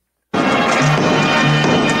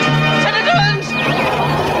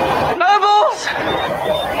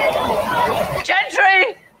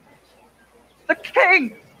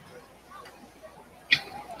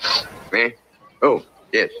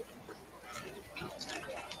Yes.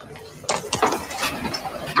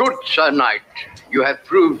 Good Sir Knight, you have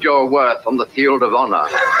proved your worth on the field of honor.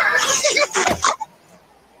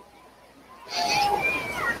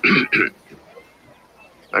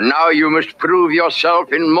 And now you must prove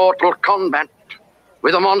yourself in mortal combat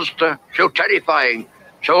with a monster so terrifying,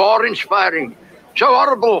 so awe-inspiring, so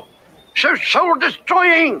horrible, so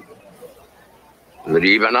soul-destroying, that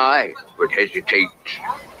even I would hesitate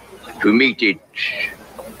to meet it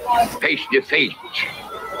face to face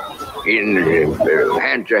in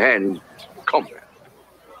hand-to-hand combat.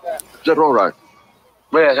 Is that all right?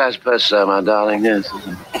 Yes, I suppose so, my darling, yes.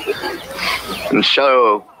 And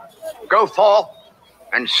so, go forth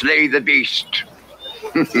and slay the beast.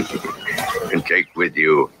 And take with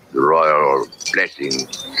you the royal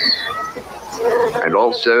blessings. And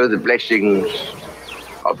also the blessings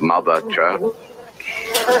of Mother Church.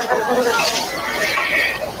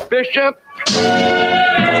 Bishop!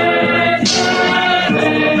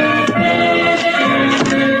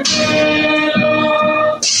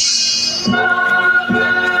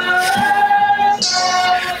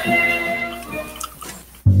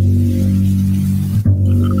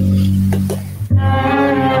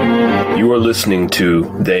 You are listening to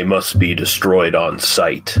They Must Be Destroyed on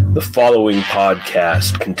Sight. The following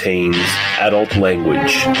podcast contains adult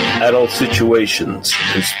language, adult situations,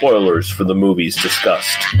 and spoilers for the movies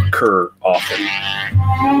discussed occur often.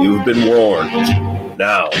 You've been warned.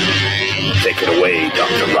 Now, take it away,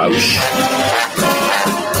 Dr. Rausch.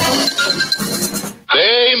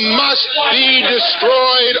 They must be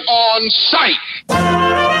destroyed on sight.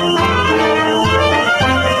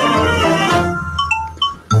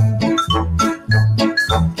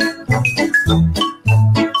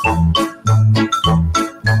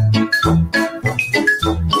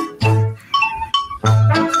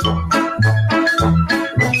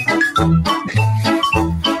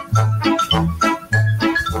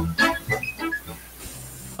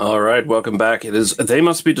 All right, welcome back. It is They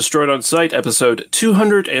Must Be Destroyed on Sight, episode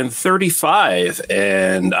 235,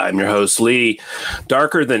 and I'm your host, Lee.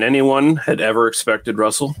 Darker than anyone had ever expected,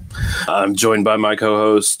 Russell. I'm joined by my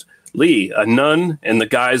co-host, Lee, a nun in the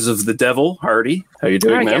guise of the devil, Hardy. How you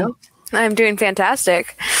doing, man? I'm doing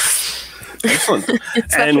fantastic. Excellent.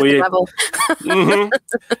 And we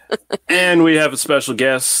And we have a special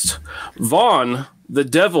guest, Vaughn, the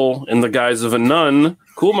devil in the guise of a nun.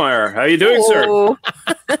 Coolmeyer, how you doing, sir?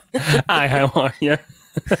 Hi, how are you?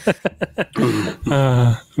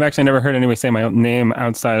 I've actually never heard anybody say my own name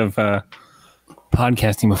outside of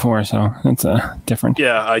podcasting before, so that's different.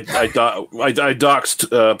 Yeah, I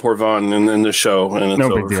doxed poor Vaughn in the show, and it's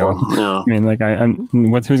no big deal. Yeah. I mean, like,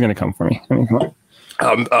 who's going to come for me? I mean, come on.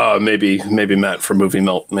 Maybe Matt from Movie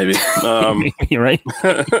Melt, maybe. You're right.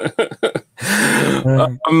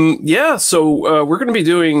 Yeah, so we're going to be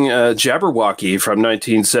doing Jabberwocky from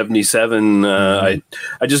 1977. I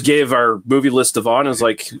just gave our movie list to Vaughn. I was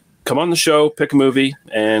like, come on the show, pick a movie,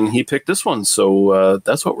 and he picked this one. So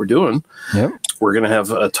that's what we're doing. Yep. We're going to have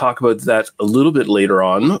a talk about that a little bit later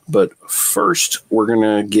on, but first we're going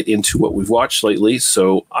to get into what we've watched lately.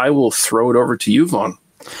 So I will throw it over to you, Vaughn.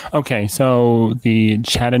 Okay, so the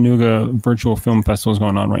Chattanooga Virtual Film Festival is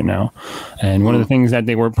going on right now. And one of the things that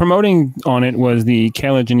they were promoting on it was the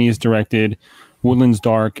Kayla Janice directed Woodlands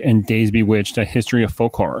Dark and Days Bewitched, A History of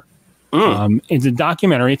Folk Horror. It's a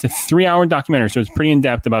documentary. It's a 3-hour documentary, so it's pretty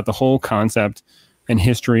in-depth about the whole concept and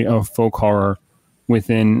history of folk horror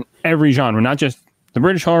within every genre, not just the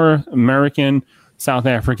British horror, American, South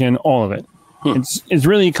African, all of it. It's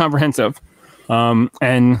really comprehensive. And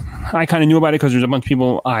I kind of knew about it because there's a bunch of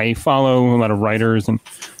people I follow, a lot of writers, and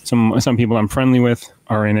some people I'm friendly with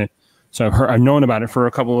are in it. So I've known about it for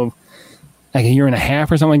a couple of, like, a year and a half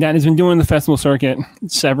or something like that. It's been doing the festival circuit.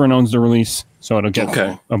 Severin owns the release, so it'll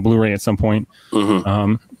get a Blu-ray at some point.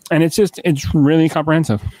 And it's really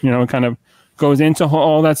comprehensive. You know, it kind of goes into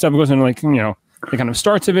all that stuff. It goes into, like, you know, the kind of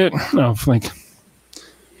starts of it, of, like,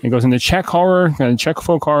 it goes into Czech horror, Czech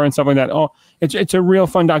folk horror and stuff like that. Oh, it's a real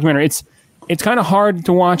fun documentary. It's kind of hard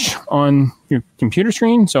to watch on your computer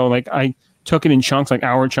screen, so, like, I took it in chunks, like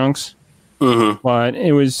hour chunks. But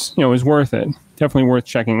it was worth it. Definitely worth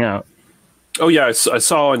checking out. Oh yeah, I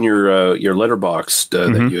saw on your Letterboxd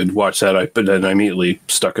that you had watched that. But then I immediately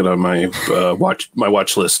stuck it on my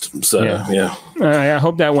watch list. So yeah. I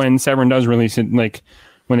hope that when Severin does release it, like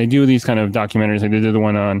when they do these kind of documentaries, like they did the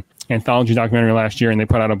one on anthology documentary last year, and they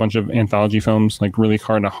put out a bunch of anthology films, like really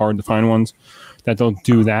hard to find ones, that they'll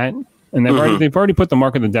do that. And they've already put The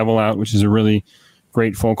Mark of the Devil out, which is a really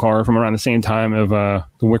great folk horror from around the same time of The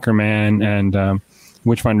Wicker Man and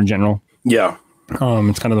Witchfinder General. Yeah.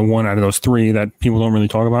 It's kind of the one out of those three that people don't really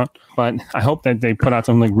talk about. But I hope that they put out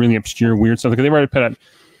some like really obscure, weird stuff. Because they've already put out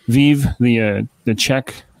Viv, the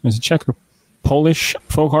Czech, is it Czech or Polish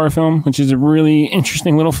folk horror film, which is a really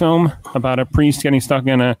interesting little film about a priest getting stuck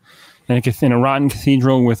in a rotten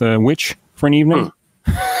cathedral with a witch for an evening.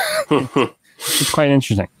 It's quite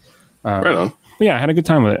interesting. Right on. But yeah, I had a good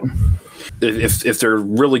time with it. If they're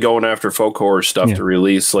really going after folk horror stuff to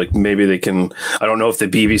release, like maybe they can. I don't know if the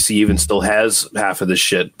BBC even still has half of this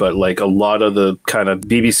shit, but like a lot of the kind of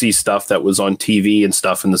BBC stuff that was on TV and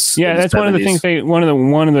stuff in the that's 70s. One of the things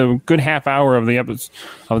one of the good half hour of the episodes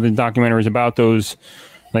of the documentary is about those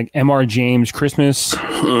like M.R. James Christmas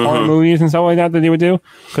horror movies and stuff like that they would do,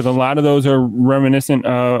 because a lot of those are reminiscent,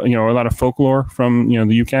 a lot of folklore from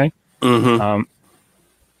the UK. Mm-hmm.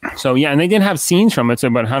 So yeah, and they didn't have scenes from it, so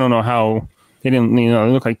but I don't know how they didn't. They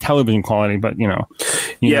look like television quality, but you never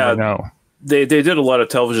know. They did a lot of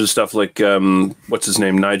television stuff, like what's his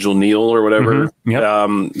name, Nigel Neal or whatever.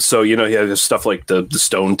 Mm-hmm. Yep. So there's stuff like the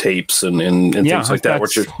Stone tapes and things like that.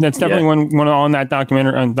 That's definitely one on that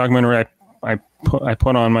documentary. I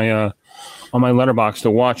put on my letterbox to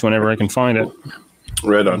watch whenever I can find it.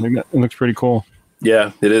 Right on. It looks pretty cool.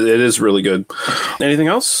 Yeah, it is really good. Anything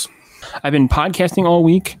else? I've been podcasting all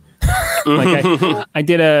week. I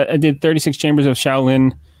did 36 Chambers of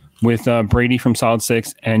Shaolin with Brady from Solid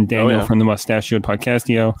 6 and Daniel from the Mustachioed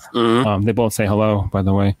Podcastio. Mm-hmm. They both say hello, by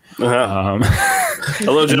the way. Uh-huh.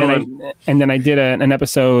 Hello, gentlemen. And then I did an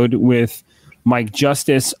episode with Mike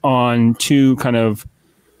Justice on two kind of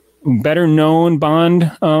better known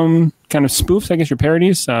Bond kind of spoofs, I guess, your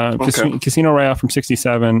parodies. Casino Royale from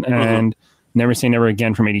 67 and Never Say Never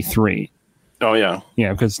Again from 83. Oh yeah,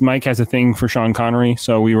 yeah. Because Mike has a thing for Sean Connery,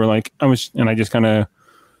 so we were like, I just kind of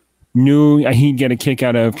knew he'd get a kick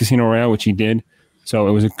out of Casino Royale, which he did. So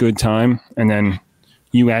it was a good time. And then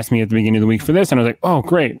you asked me at the beginning of the week for this, and I was like, oh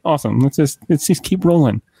great, awesome. Let's just keep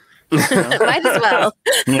rolling. Might as well.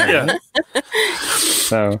 Yeah.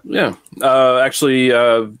 So yeah, actually.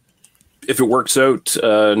 If it works out,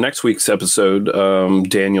 next week's episode,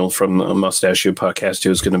 Daniel from the Mustachio Podcast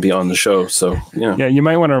is going to be on the show. So yeah, you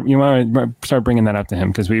might want to start bringing that up to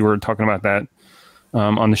him, because we were talking about that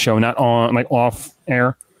on the show, not on like off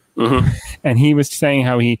air. Mm-hmm. And he was saying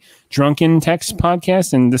how he drunken texts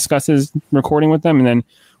podcasts and discusses recording with them, and then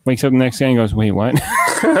wakes up the next day and goes, "Wait, what?" What?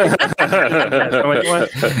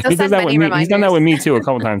 He does that with me. He's done that with me too a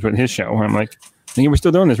couple times with his show. Where I'm like, "We're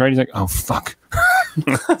still doing this, right?" He's like, "Oh fuck."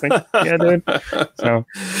 Like, yeah, dude. So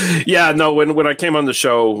yeah, no. When I came on the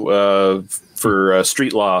show for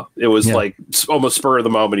Street Law, it was like almost spur of the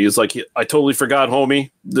moment. He was like, "I totally forgot,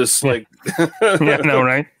 homie." This like, yeah, no,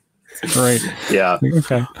 right, right, yeah.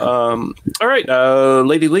 Okay. All right,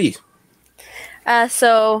 Lady Lee.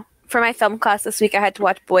 So for my film class this week, I had to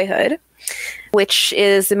watch Boyhood, which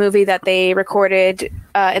is a movie that they recorded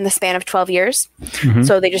in the span of 12 years. Mm-hmm.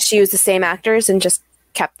 So they just used the same actors and just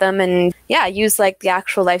kept them and use like the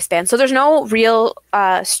actual lifespan. So there's no real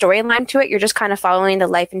storyline to it. You're just kind of following the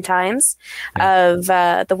life and times of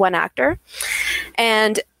the one actor.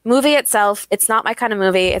 And movie itself, it's not my kind of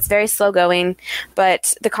movie. It's very slow going,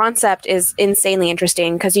 but the concept is insanely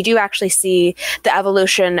interesting because you do actually see the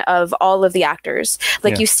evolution of all of the actors.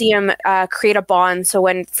 Like you see them create a bond. So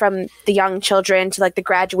when from the young children to like the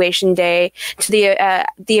graduation day to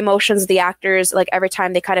the emotions of the actors, like every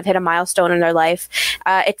time they kind of hit a milestone in their life,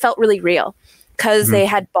 it felt really real. Because they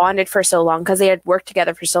had bonded for so long, because they had worked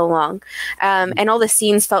together for so long. And all the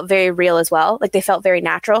scenes felt very real as well. Like they felt very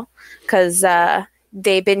natural because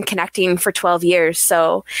they've been connecting for 12 years.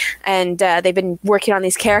 So, and they've been working on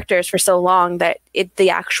these characters for so long that the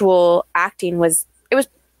actual acting was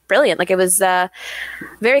brilliant. Like it was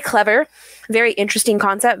very clever, very interesting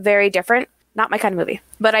concept, very different. Not my kind of movie,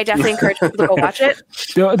 but I definitely encourage people to go watch it.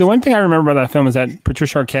 The one thing I remember about that film is that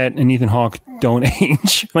Patricia Arquette and Ethan Hawke don't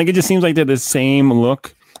age. Like it just seems like they're the same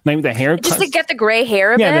look. Like the hair, just to get the gray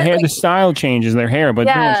hair. The hair, the style changes their hair, but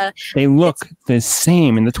they look the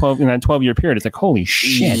same in that 12-year period. It's like holy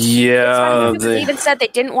shit. Yeah, they even said they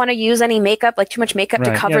didn't want to use any makeup, like too much makeup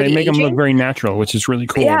to cover the aging. They make them look very natural, which is really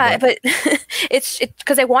cool. Yeah, but it's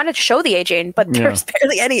because they wanted to show the aging, but there's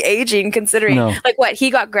barely any aging considering like what he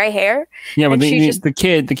got gray hair. Yeah, but the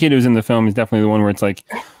kid who's in the film is definitely the one where it's like.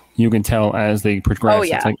 You can tell as they progress. Oh,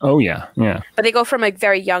 yeah. It's like, oh, yeah. But they go from like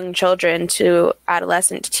very young children to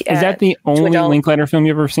adolescent. Is that the only Linklater film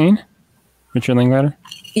you've ever seen? Richard Linklater?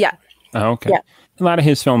 Yeah. Oh, okay. Yeah. A lot of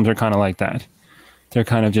his films are kind of like that. They're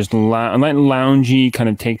kind of just loungy, kind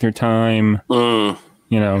of take their time,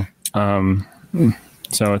 you know.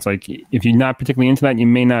 So it's like, if you're not particularly into that, you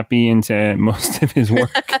may not be into most of his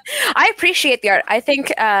work. I appreciate the art. I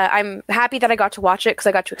think I'm happy that I got to watch it because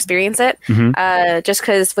I got to experience it. Just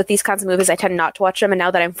because with these kinds of movies, I tend not to watch them, and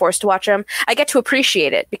now that I'm forced to watch them, I get to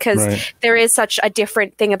appreciate it because there is such a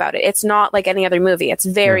different thing about it. It's not like any other movie. It's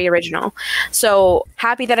very original. So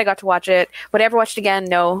happy that I got to watch it. Would I ever watch it again?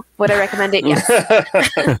 No. Would I recommend it? Yes.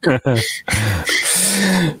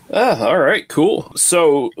 All right, cool.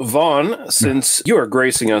 So, Vaughn, since you are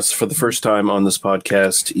gracing us for the first time on this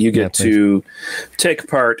podcast, you get to take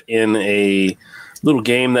part in a little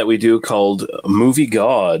game that we do called Movie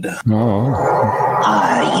God. Oh.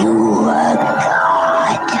 Are you a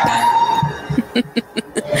god?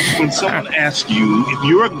 When someone asks you if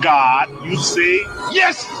you're a god, you say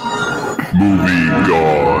yes. Movie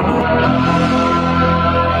God.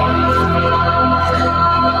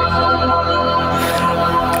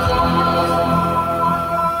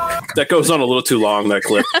 That goes on a little too long, that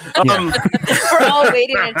clip. We're all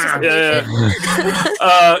waiting in anticipation.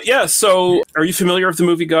 So are you familiar with the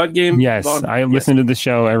Movie God game? Yes, Vaughn? I listen to the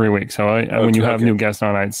show every week. So when you have new guests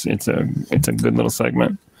on, it's a good little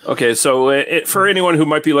segment. Okay, so for anyone who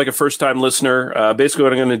might be like a first-time listener, basically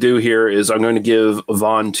what I'm going to do here is I'm going to give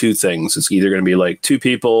Vaughn two things. It's either going to be like two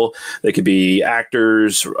people. They could be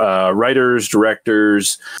actors, writers,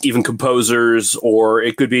 directors, even composers, or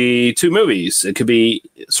it could be two movies. It could be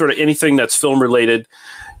sort of anything that's film-related,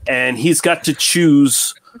 and he's got to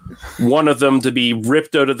choose one of them to be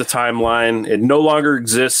ripped out of the timeline. It no longer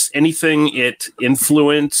exists. Anything it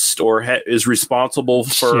influenced or is responsible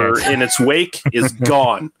for in its wake is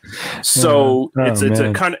gone. So it's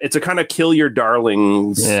a kind of kill your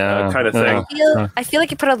darlings kind of thing. I feel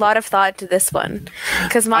like you put a lot of thought into this one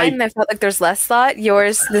because mine I felt like there's less thought.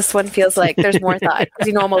 Yours, this one feels like there's more thought because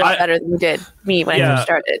you know them a lot better than you did me when I first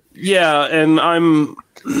started. Yeah, and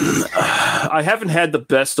I haven't had the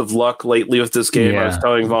best of luck lately with this game. I was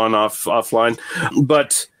telling Vaughn offline,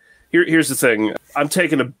 but here's the thing: I'm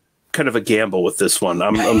taking a kind of a gamble with this one.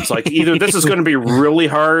 I'm like, either this is going to be really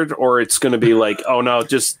hard, or it's going to be like, oh no,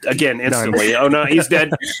 just again instantly. Oh no, he's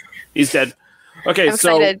dead. He's dead. Okay, I'm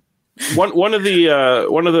excited. One of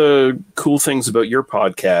the cool things about your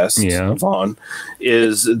podcast, Vaughn,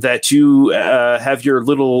 is that you have your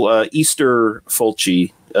little Easter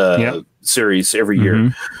Fulci series every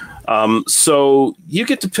year. So you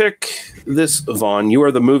get to pick this, Vaughn. You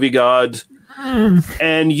are the movie god,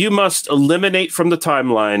 and you must eliminate from the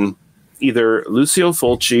timeline either Lucio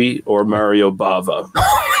Fulci or Mario Bava.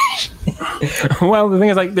 Well, the thing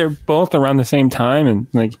is, like, they're both around the same time, and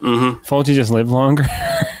like Fulci just lived longer.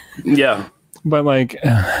 Yeah, but like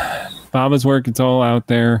Bava's work, it's all out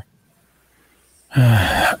there.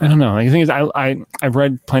 I don't know. Like, the thing is, I've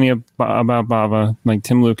read plenty about Bava. Like,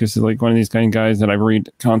 Tim Lucas is like one of these kind of guys that I read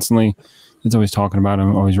constantly. It's always talking about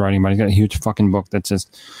him, always writing about it. He's got a huge fucking book that's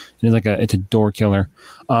just it's a door killer.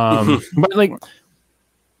 But like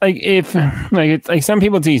if it's like some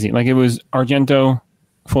people it's easy. Like, it was Argento,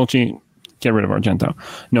 Fulci, get rid of Argento.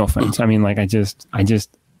 No offense. I mean, like, I just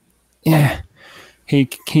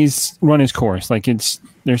he's run his course. Like,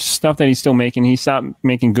 there's stuff that he's still making. He stopped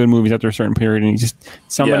making good movies after a certain period, and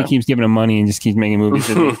somebody keeps giving him money and just keeps making movies.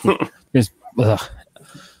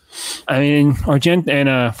 I mean, Argento and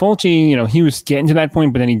Fulci, he was getting to that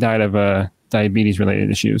point, but then he died of diabetes related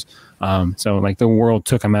issues. So like the world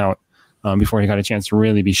took him out before he got a chance to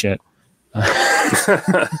really be shit.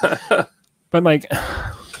 But like,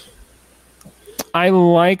 I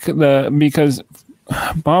like because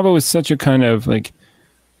Bava was such a kind of like,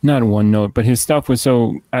 not one note, but his stuff was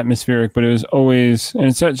so atmospheric, but it was always, and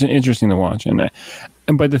it's such interesting to watch.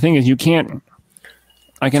 But the thing is,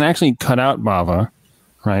 I can actually cut out Bava,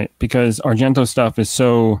 right? Because Argento's stuff is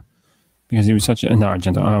because he was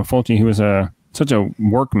Fulci, he was such a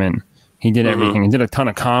workman. He did everything. He did a ton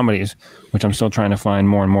of comedies, which I'm still trying to find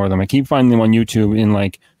more and more of them. I keep finding them on YouTube in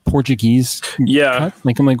like Portuguese. Yeah. Cut.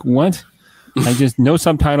 Like, I'm like, what? I just, no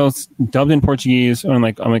subtitles, dubbed in Portuguese. And I'm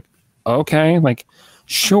like, okay, like,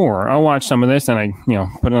 sure, I'll watch some of this, and I,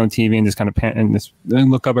 put it on the TV and just kind of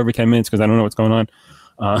look up every 10 minutes because I don't know what's going on.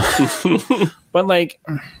 But like,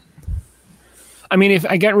 I mean, if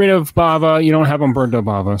I get rid of Bava, you don't have Umberto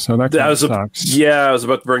Bava, so that kind of sucks. I was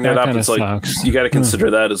about to bring that up. It's like sucks. You got to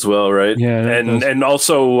consider that as well, right? Yeah, and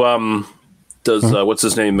also does what's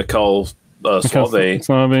his name, Mikhail Slave?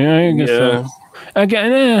 I guess so.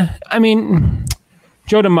 Again, I mean,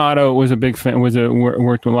 Joe D'Amato was a big fan.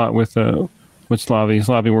 Worked a lot with Slavi.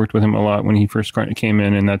 Slavi worked with him a lot when he first came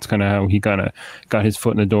in, and that's kind of how he got his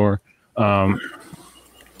foot in the door. And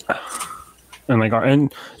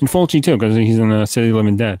Fulci too, because he's in the City of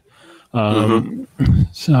Living Dead.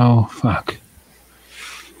 So fuck.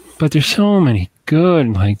 But there's so many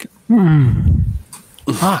good, like,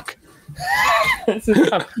 fuck. You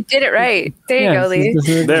did it right. There you go, Lee.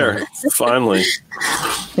 There, finally.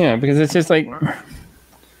 Yeah, because it's just like.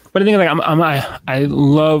 But the thing is, like, I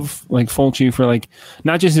love like Fulci for like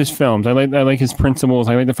not just his films. I like his principles.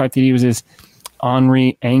 I like the fact that he was this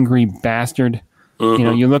ornery, angry bastard. You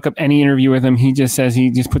know, you look up any interview with him, he just says he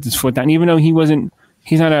just puts his foot down, even though he's a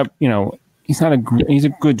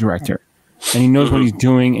good director, and he knows what he's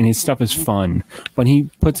doing, and his stuff is fun. But he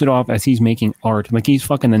puts it off as he's making art, like he's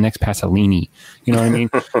fucking the next Pasolini. You know what I mean?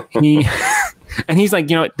 And he's like,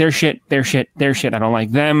 you know, they're shit. I don't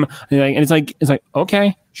like them. And it's like,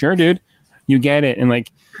 okay, sure, dude, you get it. And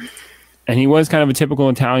he was kind of a typical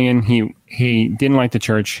Italian. He didn't like the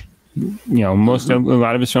church. You know, a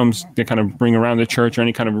lot of his films, they kind of bring around the church or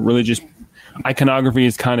any kind of religious iconography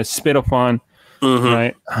is kind of spit upon,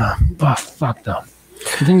 right? Fuck though.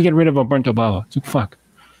 And then you get rid of Alberto Bava. It's like, fuck.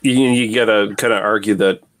 You gotta kind of argue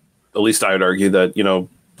that, at least I would argue that, you know,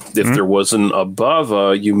 if there wasn't a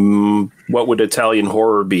Bava, what would Italian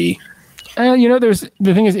horror be? You know, the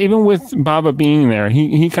thing is, even with Bava being there,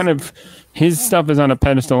 he kind of, his stuff is on a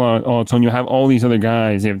pedestal all its own. You have all these other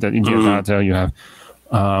guys. You have Giordano, you have,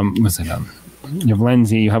 you have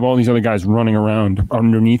Lenzi, you have all these other guys running around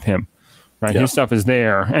underneath him, right? His stuff is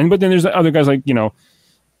there. But then there's other guys like, you know,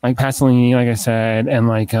 like Pasolini, like I said, and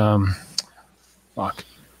like, you know,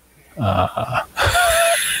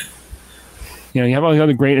 you have all these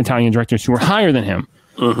other great Italian directors who are higher than him,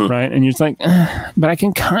 right? And you're just like, but I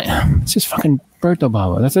can it's just fucking Berto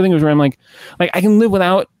Bava. That's the thing, where I'm like I can live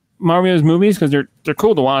without Mario's movies because they're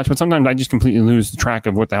cool to watch, but sometimes I just completely lose track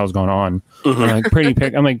of what the hell's going on.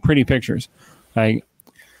 I'm like pretty pictures, like,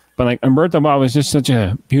 but like Umberto Bava is just such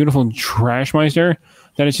a beautiful trashmeister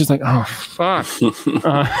that it's just like, oh fuck,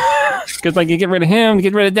 because like you get rid of him, you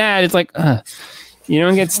get rid of that, it's like. You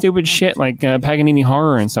don't get stupid shit like Paganini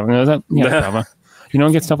horror and stuff. You know, you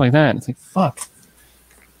don't get stuff like that. It's like, fuck.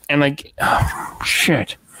 And like, oh,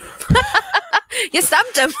 shit. You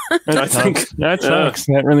stumped him. That sucks.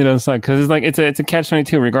 That really does suck. Because it's like, it's a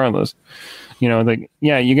catch-22 regardless. You know, like,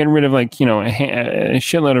 yeah, you get rid of like, you know, a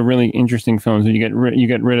shitload of really interesting films. You get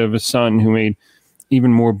rid of a son who made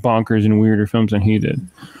even more bonkers and weirder films than he did.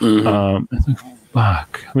 It's like,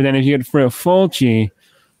 fuck. But then if you get rid of Fulci,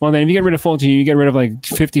 well, then if you get rid of Fulci, you get rid of like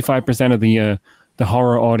 55% of the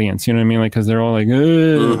horror audience. You know what I mean? Like, because they're all like,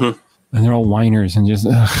 and they're all whiners and just.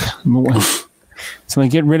 So like,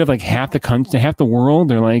 get rid of like half the world.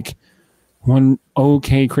 They're like one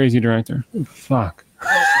okay crazy director. Fuck.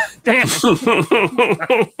 Damn.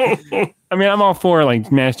 I mean, I'm all for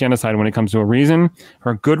like mass genocide when it comes to a reason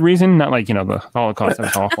or a good reason, not like, you know, the Holocaust.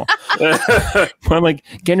 That's awful. But like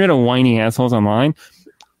getting rid of whiny assholes online,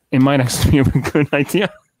 it might actually be a good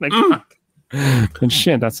idea. Like, fuck. But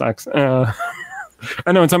shit, that sucks. I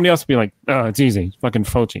know, and somebody else would be like, oh, it's easy. Fucking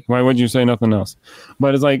Fulci. Why would you say nothing else?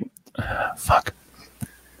 But it's like, fuck.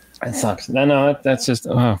 That sucks. No, that's just,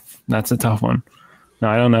 that's a tough one. No,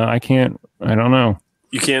 I don't know. I don't know.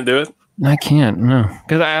 You can't do it? I can't, no.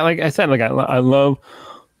 Because I love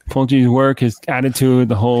Fulci's work, his attitude,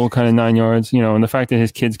 the whole kind of 9 yards, you know, and the fact that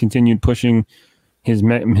his kids continued pushing his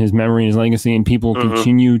memory, his legacy, and people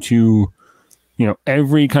continue to, you know,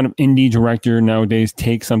 every kind of indie director nowadays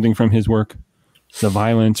takes something from his work, the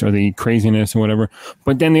violence or the craziness or whatever.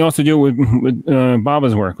 But then they also do it with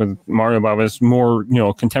Bava's work, with Mario Bava's more, you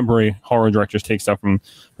know, contemporary horror directors take stuff from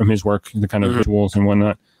his work, the kind of visuals and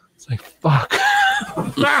whatnot. It's like, fuck.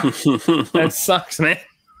 That sucks, man.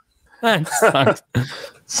 That sucks.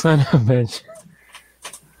 Son of a bitch.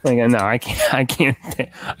 Like, no, I can't. I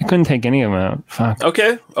couldn't take any of them out. Fuck.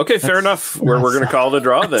 Okay, fair enough. We're going to call it a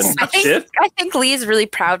draw then. I think Lee's really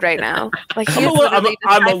proud right now. Like, I'm a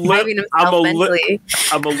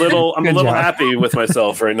little happy with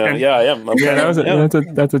myself right now. Yeah, I am.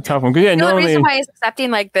 That's a tough one. Yeah, the reason why he's accepting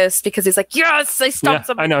like this because he's like, yes, I stopped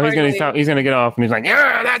something. I know he's gonna get off, and he's like,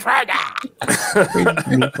 yeah, that's right.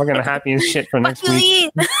 He's fucking happy as shit for next week.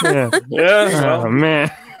 Yeah. Oh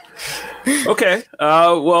man. Okay.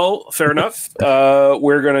 Well, fair enough.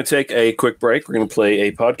 We're going to take a quick break. We're going to play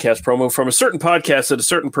a podcast promo from a certain podcast that a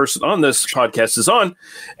certain person on this podcast is on.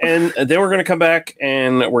 And then we're going to come back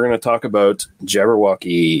and we're going to talk about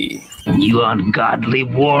Jabberwocky. You ungodly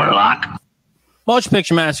warlock. Motion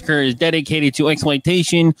Picture Massacre is dedicated to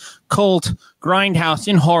exploitation, cult, grindhouse,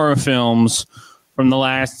 and horror films from the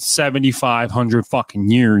last 7,500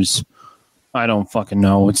 fucking years. I don't fucking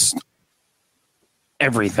know. It's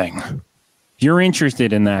everything. If you're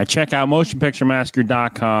interested in that, check out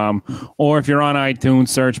motionpicturemassacre.com, or if you're on iTunes,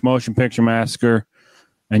 search Motion Picture Massacre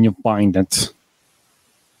and you'll find it.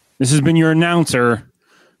 This has been your announcer,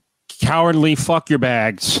 Cowardly Fuck Your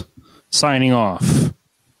Bags, signing off.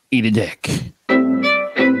 eat a dick.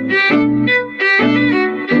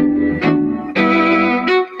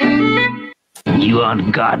 You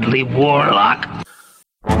ungodly warlock.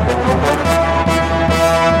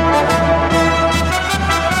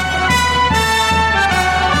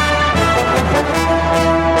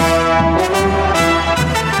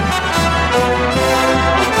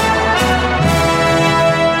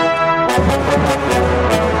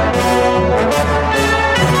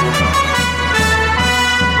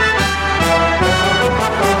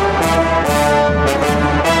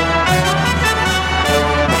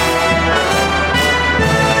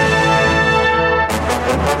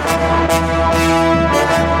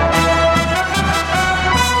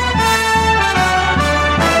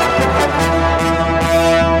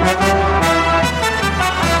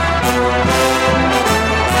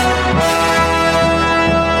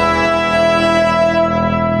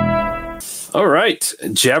 All right,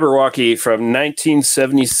 Jabberwocky from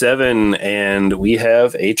 1977, and we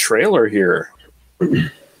have a trailer here.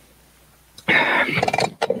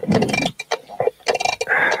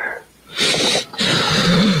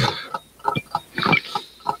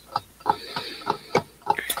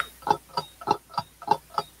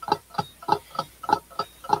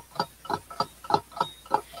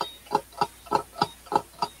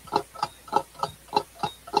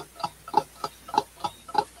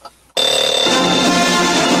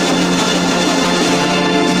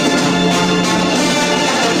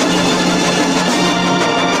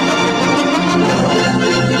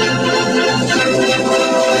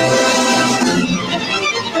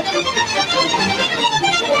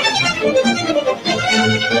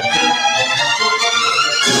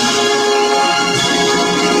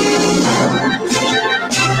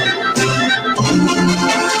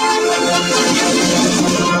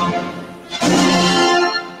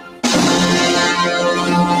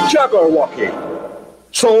 Jabberwocky.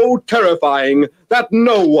 So terrifying that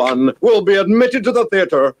no one will be admitted to the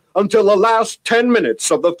theater until the last 10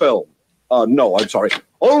 minutes of the film. No, I'm sorry.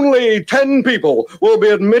 Only 10 people will be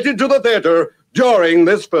admitted to the theater during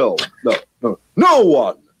this film. No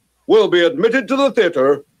one will be admitted to the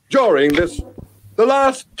theater during this. The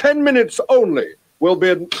last 10 minutes only will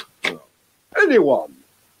be anyone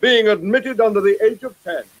being admitted under the age of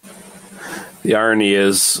 10. The irony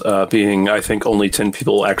is, I think only 10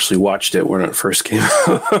 people actually watched it when it first came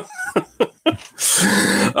out.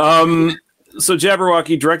 So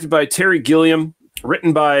Jabberwocky, directed by Terry Gilliam,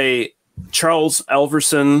 written by Charles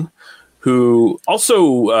Alverson, who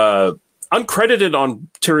also uncredited on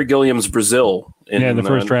Terry Gilliam's Brazil. The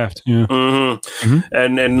first draft. Yeah. Mm-hmm.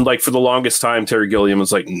 And like for the longest time, Terry Gilliam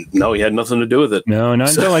was like, no, he had nothing to do with it. No, not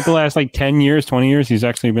until like the last 10 years, 20 years, he's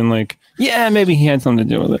actually been like, yeah, maybe he had something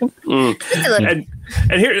to do with it.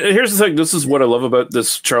 And here's the thing. This is what I love about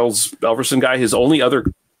this Charles Alverson guy. His only other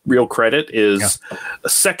real credit is a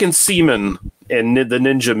second seaman in the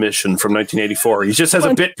Ninja Mission from 1984. He just has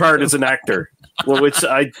a bit part as an actor. Well, which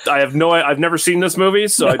I've never seen this movie,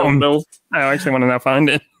 so I don't know. I actually want to now find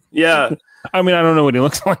it. Yeah. I mean, I don't know what he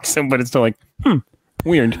looks like, but it's still like,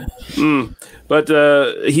 weird. But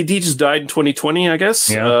he just died in 2020, I guess.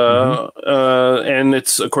 Yeah. And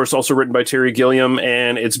it's, of course, also written by Terry Gilliam,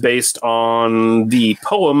 and it's based on the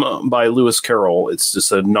poem by Lewis Carroll. It's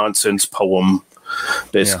just a nonsense poem,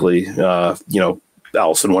 basically.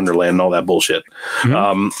 Alice in Wonderland and all that bullshit.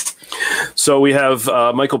 So we have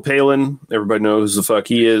Michael Palin. Everybody knows who the fuck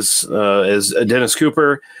he is, as Dennis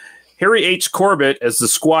Cooper. Harry H. Corbett as the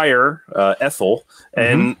Squire, Ethel.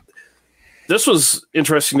 And this was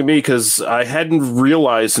interesting to me because I hadn't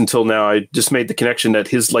realized until now. I just made the connection that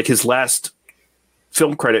his last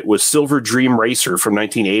film credit was Silver Dream Racer from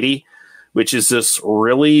 1980, which is this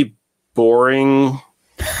really boring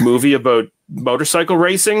movie about motorcycle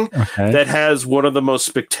racing that has one of the most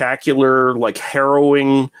spectacular,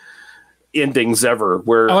 harrowing endings ever.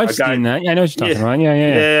 Where I've seen that. Yeah, I know what you're talking about.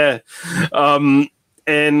 Yeah.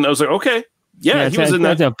 And I was like, okay, he was in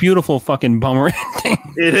that. That's a beautiful fucking bummer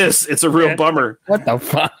ending. It is. It's a real bummer. What the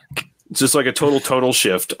fuck? It's just like a total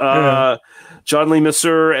shift. John Lee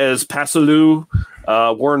Misser as Pasaloo,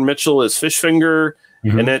 Warren Mitchell as Fishfinger,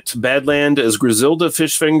 Annette Badland as Griselda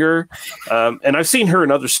Fishfinger. And I've seen her in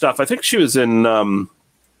other stuff. I think she was in.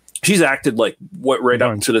 She's acted right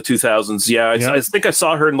up to the 2000s. Yeah, I think I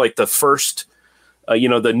saw her in the first.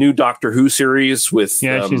 The new Doctor Who series with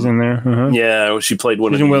she's in there. Yeah, she played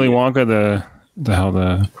one. She's in Willy Wonka,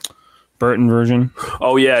 the Burton version.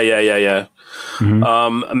 Oh yeah.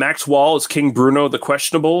 Max Wall is King Bruno the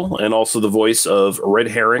Questionable, and also the voice of Red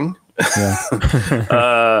Herring.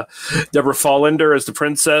 Deborah Fallender as the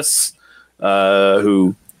princess,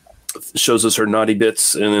 who shows us her naughty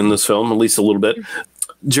bits in this film, at least a little bit.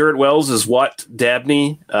 Jarrett Wells is Watt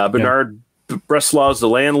Dabney. Bernard Breslau's the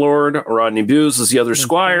landlord. Rodney Buse is the other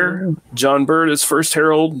squire. John Bird is First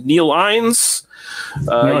Herald. Neil Innes.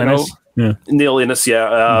 Neil Innes,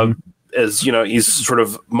 as you know, he's sort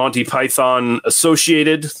of Monty Python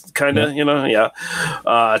associated, kind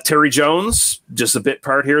of, Terry Jones, just a bit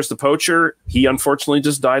part here as the poacher. He unfortunately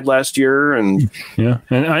just died last year, and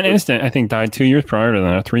Instant, I think, died 2 years prior to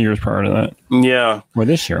that, 3 years prior to that. Yeah, well,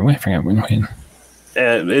 this year, I forget when.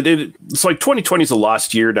 And it's like 2020 is a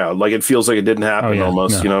lost year now. Like it feels like it didn't happen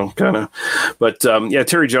almost, kind of. But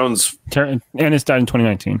Terry Jones, Ennis died in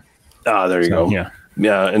 2019. There you go.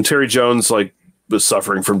 Yeah, and Terry Jones was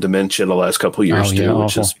suffering from dementia the last couple of years too,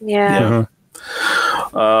 which is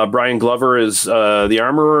Brian Glover is the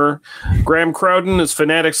armorer. Graham Crowden is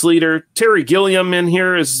Fanatics leader. Terry Gilliam in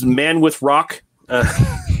here is Man with Rock,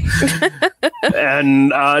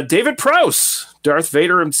 and David Prowse, Darth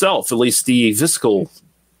Vader himself, at least the physical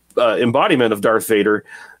embodiment of Darth Vader,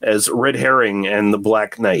 as Red Herring and the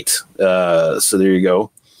Black Knight. So there you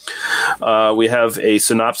go. We have a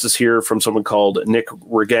synopsis here from someone called Nick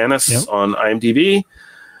Reganis on IMDb.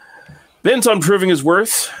 Bent on proving his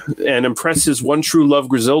worth and impress his one true love,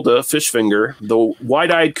 Griselda Fishfinger, the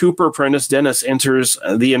wide-eyed Cooper apprentice Dennis enters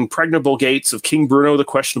the impregnable gates of King Bruno the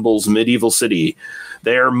Questionable's medieval city.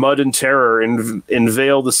 There, mud and terror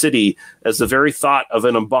invade the city as the very thought of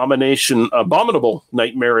an abominable,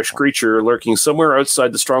 nightmarish creature lurking somewhere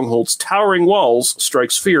outside the stronghold's towering walls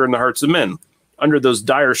strikes fear in the hearts of men. Under those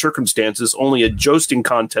dire circumstances, only a jousting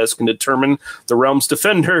contest can determine the realm's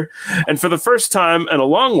defender, and for the first time in a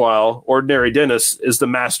long while, ordinary Dennis is the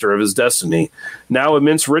master of his destiny. Now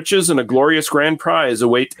immense riches and a glorious grand prize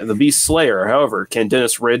await the beast slayer. However, can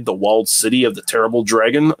Dennis rid the walled city of the terrible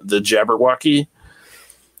dragon, the Jabberwocky?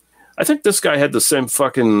 I think this guy had the same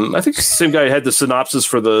guy had the synopsis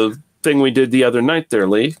for the thing we did the other night there,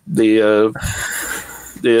 Lee. The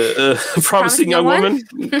promising young woman.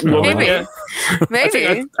 Maybe.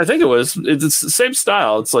 Maybe. I think it was. It's the same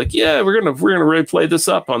style. It's like, we're gonna really play this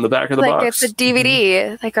up on the back of the box. It's a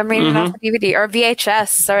DVD. Like I'm reading it off the DVD or VHS.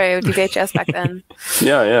 Sorry, it was VHS back then.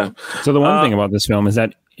 Yeah. So the one thing about this film is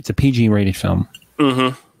that it's a PG-rated film.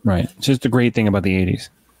 Right. It's just a great thing about the 80s.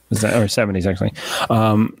 Or 70s actually,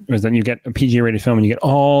 is that you get a PG-rated film and you get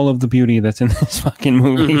all of the beauty that's in this fucking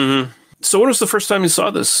movie. So when was the first time you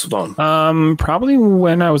saw this film? Probably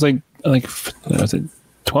when I was like was it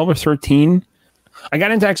 12 or 13? I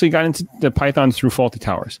got into the Pythons through Fawlty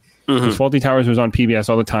Towers. Fawlty Towers was on PBS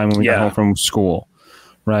all the time when we got home from school,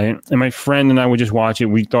 right? And my friend and I would just watch it.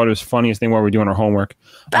 We thought it was the funniest thing while we were doing our homework.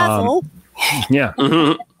 I was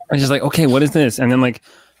just like, okay, what is this? And then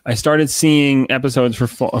I started seeing episodes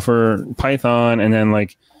for Python, and then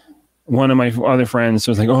one of my other friends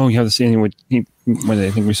was like, "Oh, you have to see anything with." I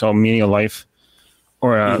think we saw Meaning of Life,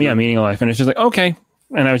 or Meaning of Life, and it's just like, okay,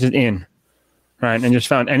 and I was just in, right, and just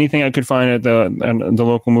found anything I could find at the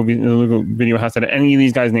local local video house that had any of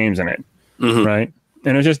these guys' names in it, right,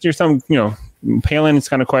 and it was just some Palin is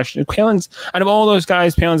kind of question. Palin's out of all those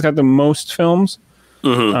guys, Palin's got the most films.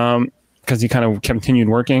 Because he kind of continued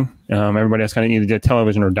working. Everybody else kind of either did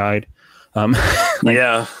television or died.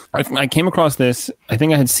 I came across this. I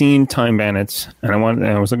think I had seen Time Bandits, and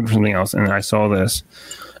I was looking for something else, and I saw this.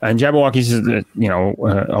 And Jabberwocky is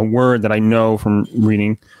a word that I know from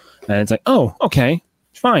reading, and it's like, oh, okay,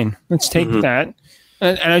 fine, let's take that.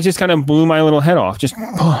 And I just kind of blew my little head off. Just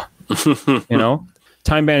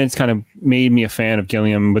Time Bandits kind of made me a fan of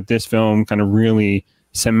Gilliam, but this film kind of really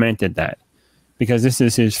cemented that. Because this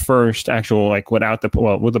is his first actual, with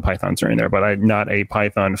the Pythons are in there, but not a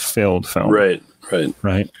Python-filled film. Right. There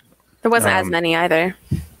wasn't as many either.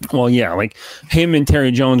 Well, yeah, him and Terry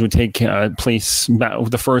Jones would take place with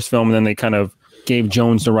the first film, and then they kind of gave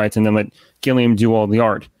Jones the rights and then let Gilliam do all the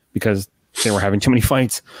art because they were having too many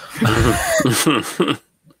fights.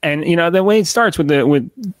 And the way it starts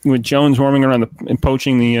with Jones roaming around and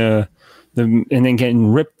poaching the and then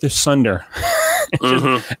getting ripped asunder.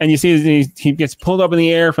 And you see he gets pulled up in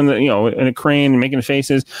the air from in a crane and making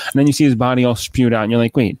faces, and then you see his body all spewed out, and you're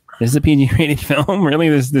like, wait, this is a PG-rated film? Really?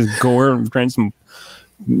 This gore, some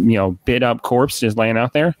bit up corpse just laying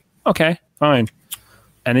out there? Okay, fine.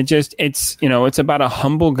 And it's about a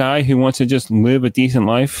humble guy who wants to just live a decent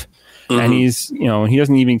life, and he's he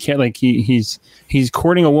doesn't even care. He's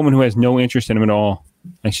courting a woman who has no interest in him at all.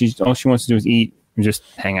 All she wants to do is eat and just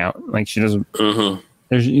hang out. She doesn't.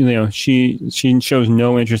 There's, she shows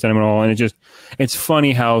no interest in him at all, and it's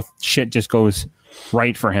funny how shit just goes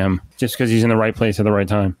right for him just because he's in the right place at the right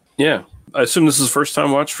time. Yeah, I assume this is first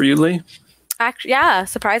time watch for you, Lee. Actually, yeah,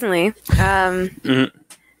 surprisingly.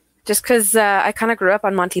 just because I kind of grew up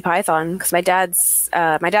on Monty Python because my dad's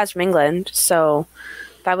from England, so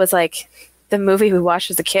that was like the movie we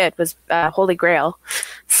watched as a kid was Holy Grail.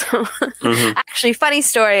 So actually, funny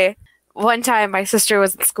story. One time my sister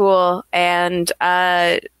was at school and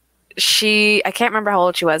I can't remember how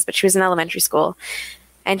old she was, but she was in elementary school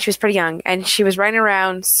and she was pretty young and she was running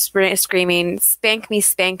around screaming, spank me,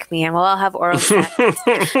 and we'll all have oral sex.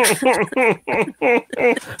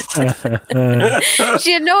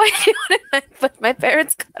 She had no idea what it meant, but my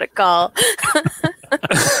parents got a call.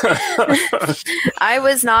 I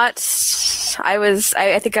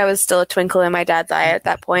think I was still a twinkle in my dad's eye at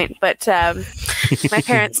that point, but my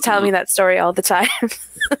parents tell me that story all the time.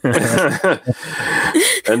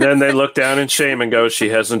 And then they look down in shame and go, she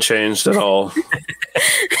hasn't changed at all.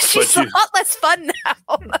 She's a lot less fun now.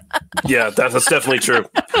 Yeah, that's definitely true.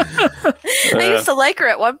 I used to like her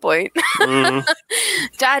at one point.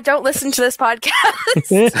 Dad, don't listen to this podcast.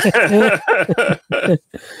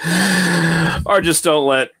 Or just don't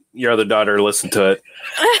let your other daughter listen to it.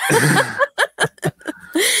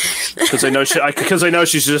 Because I know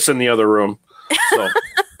she's just in the other room. So.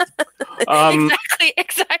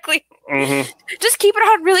 Exactly. Just keep it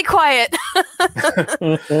on really quiet.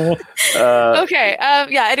 Okay.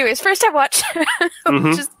 Anyways, first time watch,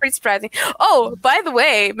 which is pretty surprising. Oh, by the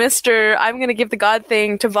way, Mr. I'm going to give the God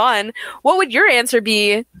thing to Vaughn. What would your answer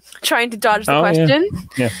be? Trying to dodge the question.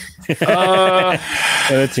 Yeah.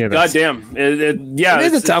 Let's hear this. God damn. It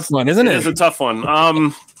is a tough one, isn't it? It is a tough one.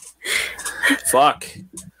 Fuck.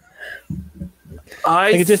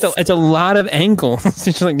 It's a lot of angles. It's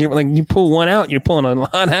just like you pull one out, you're pulling a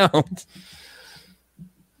lot out.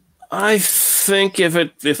 I think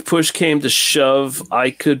if push came to shove,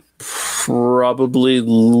 I could probably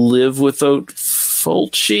live without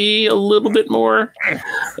Fulci a little bit more.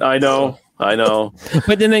 I know.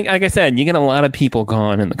 But then, like I said, you get a lot of people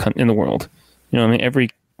gone in the world. You know what I mean?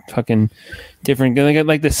 Every fucking different,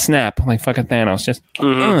 like the snap, like fucking Thanos, just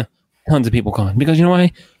tons of people gone. Because you know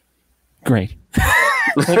why? Great.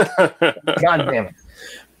 God damn it.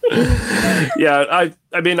 Yeah,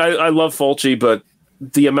 I mean I love Fulci, but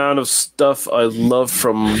the amount of stuff I love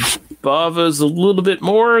from Bava is a little bit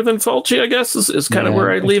more than Fulci, I guess, is kind of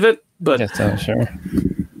where I leave it. But sure.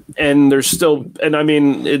 And there's still, and I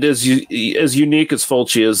mean, it is as unique as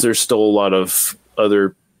Fulci is, there's still a lot of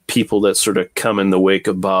other people that sort of come in the wake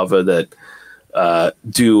of Bava that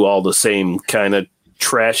do all the same kind of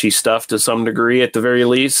trashy stuff to some degree, at the very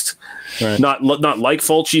least. Right. Not like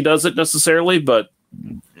Fulci does it necessarily, but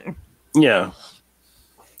yeah.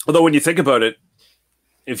 Although when you think about it,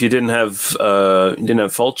 if you didn't have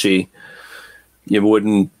Fulci, you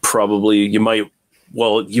would probably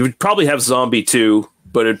have Zombie 2,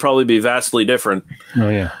 but it'd probably be vastly different. Oh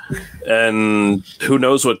yeah. And who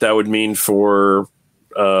knows what that would mean for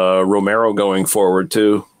Romero going forward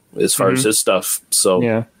too, as far as his stuff. So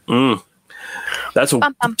yeah. That's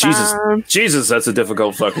Jesus. That's a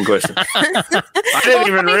difficult fucking question. I didn't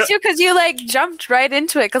even me too, because you jumped right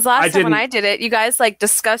into it. Because last time when I did it, you guys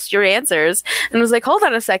discussed your answers and was like, "Hold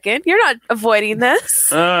on a second, you're not avoiding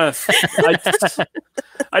this." I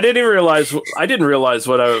didn't even realize. I didn't realize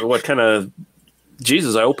what kind of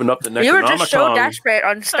Jesus. I opened up the Necronomicon. You were just so desperate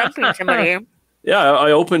on stumping somebody. Yeah,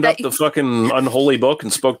 I opened up the fucking unholy book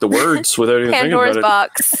and spoke the words without even Pandora's thinking about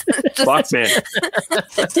it. box. Box man.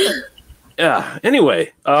 Yeah.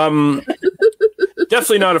 Anyway,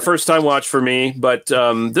 definitely not a first time watch for me, but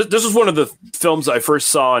this was one of the films I first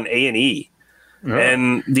saw on A&E. Oh.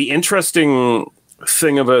 And the interesting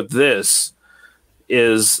thing about this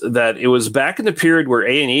is that it was back in the period where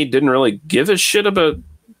A&E didn't really give a shit about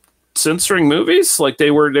censoring movies. Like they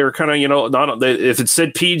were kind of, if it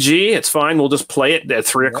said PG, it's fine. We'll just play it at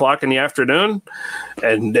 3:00 in the afternoon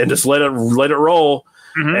and just let it roll.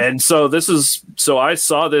 Mm-hmm. And so I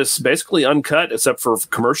saw this basically uncut, except for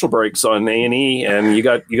commercial breaks on A&E, and you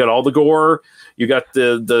got all the gore, you got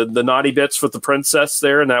the naughty bits with the princess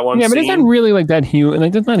there in that one. Yeah, but scene. It's not really like that huge.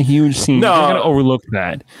 Like that's not a huge scene. No, I kind of overlooked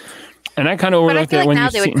that, and I kind of overlooked that when now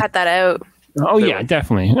they would cut that out. Oh yeah,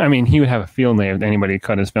 definitely. I mean, he would have a field day if anybody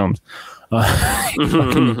cut his films.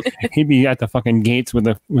 He'd be at the fucking gates with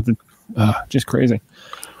the just crazy.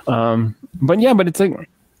 But it's like.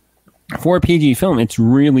 For a PG film, it's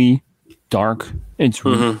really dark. It's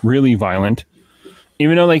really violent.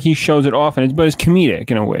 Even though he shows it often, but it's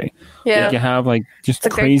comedic in a way. Yeah. You have just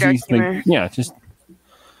crazy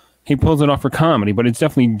he pulls it off for comedy, but it's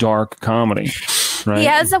definitely dark comedy. Right? He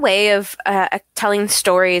has a way of telling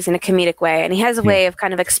stories in a comedic way, and he has a way of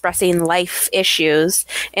kind of expressing life issues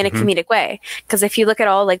in a comedic way. Because if you look at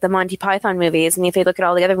all the Monty Python movies, and if you look at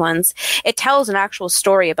all the other ones, it tells an actual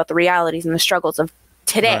story about the realities and the struggles of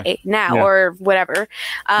today, now, or whatever,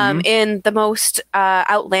 in the most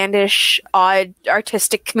outlandish, odd,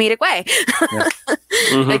 artistic, comedic way.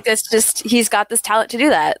 Like that's just, he's got this talent to do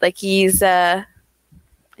that. Like he's very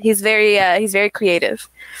creative.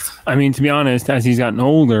 I mean, to be honest, as he's gotten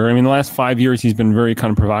older, I mean, the last 5 years he's been very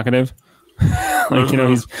kind of provocative. Like, you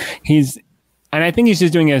know, he's, and I think he's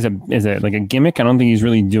just doing it as a like a gimmick. I don't think he's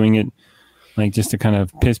really doing it like just to kind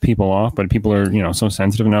of piss people off. But people are, you know, so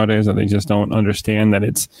sensitive nowadays that they just don't understand that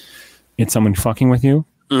it's someone fucking with you.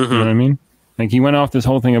 You know what I mean? Like he went off this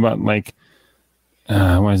whole thing about like,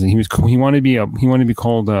 what is it? He wanted to be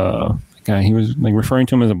called he was like referring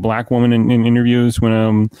to him as a black woman in interviews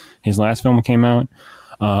when his last film came out,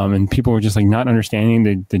 and people were just like not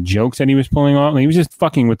understanding the jokes that he was pulling off. Like, he was just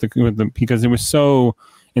fucking with the because it was so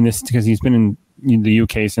in this, because he's been in the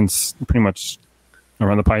UK since pretty much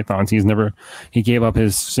around the Pythons. He gave up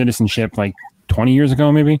his citizenship like 20 years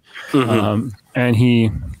ago maybe, and he,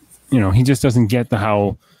 you know, he just doesn't get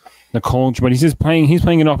the culture, but he's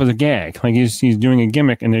playing it off as a gag. Like he's doing a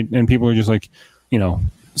gimmick, and people are just like, you know,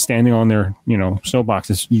 standing on their, you know,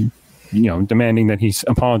 soapboxes, you know, demanding that he's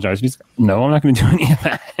apologize. He's no, I'm not going to do any of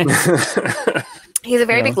that. He's a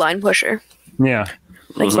very big line pusher. Yeah.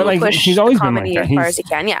 Like he's always been like that. As far as he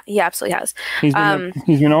can. Yeah, he absolutely has. He's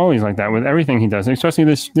been always like that with everything he does. Especially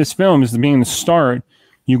this film is being the start.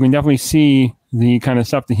 You can definitely see the kind of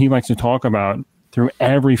stuff that he likes to talk about through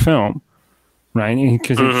every film, right?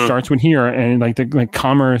 Because it starts with here, and like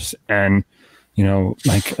commerce and, you know,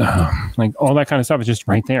 like all that kind of stuff is just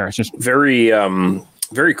right there. It's just very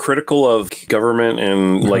very critical of government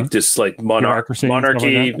and like this like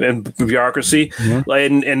monarchy and bureaucracy.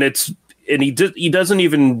 And he doesn't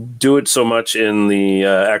even do it so much in the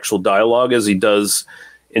actual dialogue as he does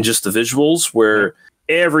in just the visuals, where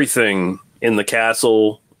everything in the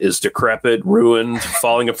castle is decrepit, ruined,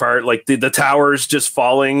 falling apart. Like the towers just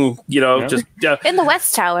falling, you know, in the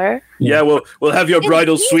West Tower. Yeah, we'll have your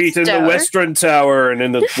bridal suite in the Western Tower, and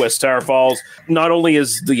in the West Tower falls. Not only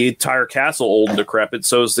is the entire castle old and decrepit,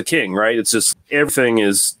 so is the king, right? It's just everything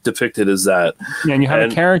is depicted as that. Yeah, and you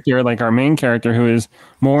have a character like our main character who is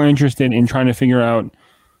more interested in trying to figure out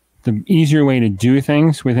the easier way to do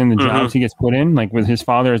things within the jobs he gets put in. Like with his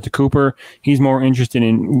father as the cooper, he's more interested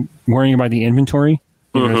in worrying about the inventory.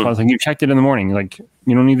 His father's like, you checked it in the morning. Like,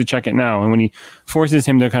 you don't need to check it now. And when he forces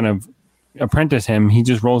him to kind of apprentice him, he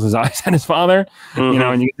just rolls his eyes at his father. You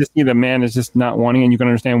know, and you just see the man is just not wanting, and you can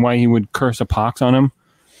understand why he would curse a pox on him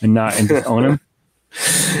and just own him.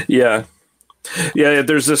 Yeah.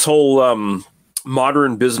 There's this whole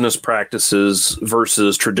modern business practices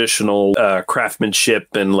versus traditional craftsmanship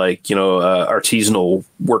and like, you know, artisanal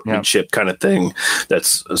workmanship kind of thing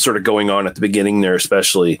that's sort of going on at the beginning there,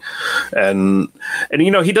 especially. And you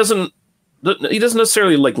know, he doesn't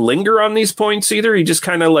necessarily like linger on these points either. He just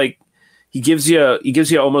kind of like he gives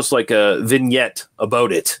you almost like a vignette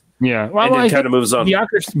about it. Yeah, well, and then kind of moves on.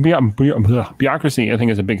 Bureaucracy, I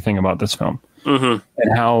think, is a big thing about this film, and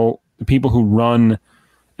how the people who run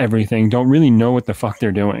everything don't really know what the fuck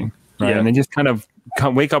they're doing, right? And they just kind of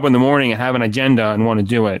wake up in the morning and have an agenda and want to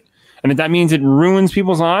do it. And if that means it ruins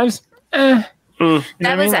people's lives, that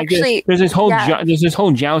was actually there's this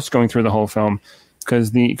whole joust going through the whole film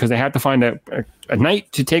because they have to find a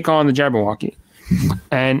knight to take on the Jabberwocky,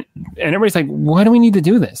 and everybody's like, why do we need to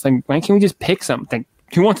do this? Like, why can't we just pick something?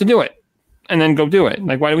 Who wants to do it? And then go do it.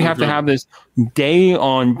 Like, why do we have to have this day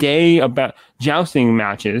on day about jousting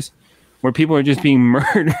matches where people are just being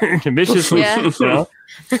murdered viciously, you know?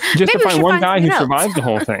 Just to find one guy who survives the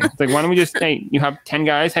whole thing. It's like, why don't we just say, you have 10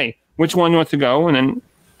 guys, hey, which one wants to go? And then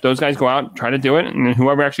those guys go out, try to do it, and then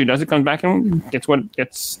whoever actually does it comes back and gets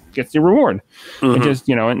the reward. And just,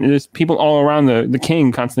 you know, and there's people all around the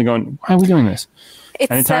king constantly going, why are we doing this?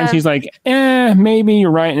 And at times he's like, maybe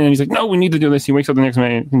you're right. And then he's like, no, we need to do this. He wakes up the next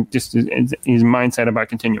morning and just his mindset about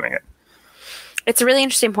continuing it. It's a really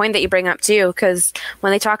interesting point that you bring up too, because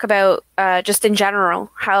when they talk about just in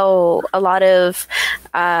general how a lot of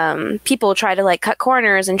people try to like cut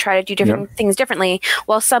corners and try to do different things differently,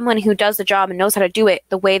 while someone who does the job and knows how to do it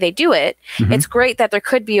the way they do it, it's great that there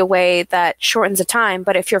could be a way that shortens the time.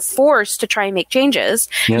 But if you're forced to try and make changes,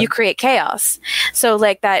 you create chaos. So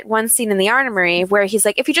like that one scene in the armory where he's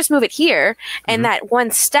like, if you just move it here, and that one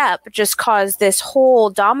step just caused this whole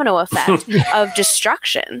domino effect of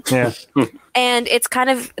destruction. And it's kind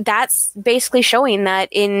of, that's basically showing that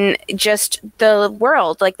in just the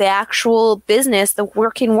world, like the actual business, the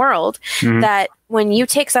working world, that when you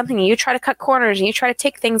take something and you try to cut corners and you try to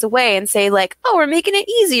take things away and say like, oh, we're making it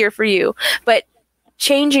easier for you, but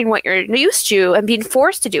changing what you're used to and being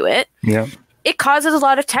forced to do it, it causes a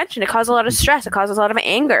lot of tension. It causes a lot of stress. It causes a lot of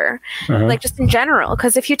anger, like just in general.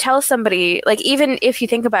 Because if you tell somebody, like even if you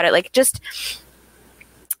think about it, like just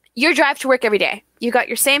your drive to work every day, you got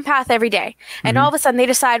your same path every day, and all of a sudden they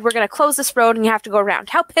decide we're going to close this road and you have to go around.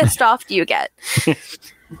 How pissed off do you get?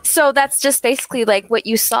 So that's just basically like what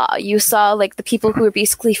you saw. You saw like the people who are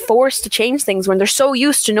basically forced to change things when they're so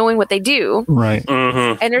used to knowing what they do. Right.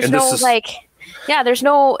 And there's there's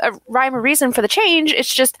no rhyme or reason for the change.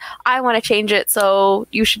 It's just, I want to change it, so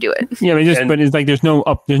you should do it. Yeah, but it's like there's no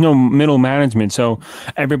middle management. So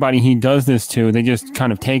everybody he does this to, they just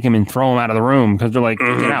kind of take him and throw him out of the room because they're like,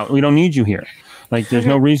 get out. We don't need you here. Like, there's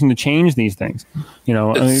no reason to change these things. You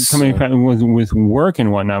know, coming with work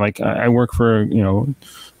and whatnot. Like, I work for, you know,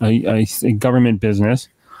 a government business.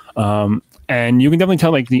 And you can definitely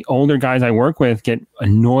tell, like, the older guys I work with get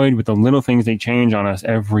annoyed with the little things they change on us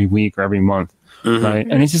every week or every month. Right.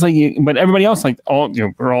 And it's just like, but everybody else, like,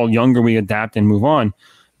 we're all younger, we adapt and move on.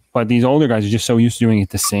 But these older guys are just so used to doing it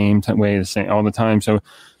the same way, all the time. So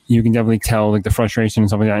you can definitely tell, like, the frustration and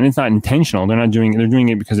stuff like that. And it's not intentional. They're doing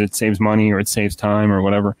it because it saves money or it saves time or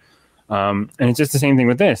whatever. And it's just the same thing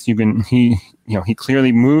with this. He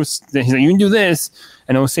clearly moves. He's like, you can do this,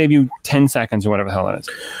 and it will save you 10 seconds or whatever the hell that is.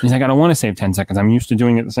 He's like, I don't want to save 10 seconds. I'm used to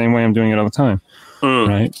doing it the same way I'm doing it all the time.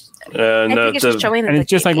 Right? It's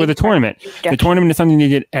just like with the tournament. The tournament is something they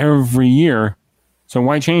did every year. So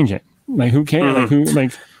why change it? Like, who cares?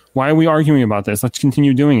 Like, why are we arguing about this? Let's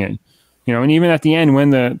continue doing it. You know, and even at the end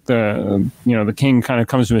when the king kind of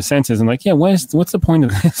comes to his senses and like, yeah, what's the point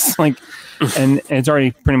of this? Like, and it's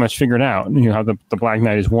already pretty much figured out. You know how the Black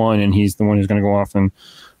Knight is won, and he's the one who's going to go off and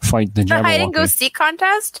fight the Jabberwocky. The hide and go seek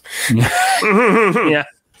contest. Yeah,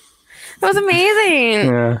 it was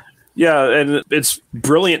amazing. Yeah, and it's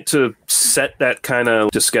brilliant to set that kind of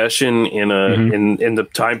discussion in in the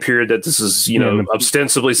time period that this is,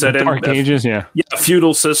 ostensibly set in. Dark Ages, a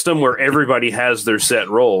feudal system where everybody has their set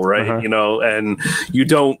role, right? You know, and you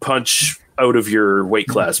don't punch out of your weight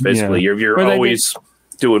class. Basically, you're always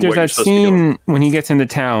doing. There's what you're that supposed to be doing. scene when he gets into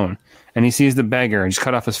town and he sees the beggar and he's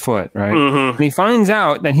cut off his foot, right? And he finds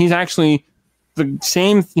out that he's actually the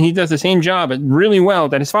same. He does the same job really well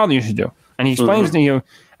that his father used to do, and he explains to you.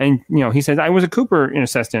 And, he says, I was a Cooper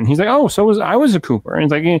assistant. He's like, oh, I was a Cooper. And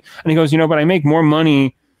he's like, and he goes, but I make more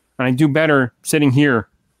money and I do better sitting here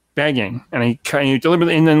begging. And he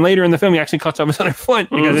deliberately, and then later in the film, he actually cuts off his other foot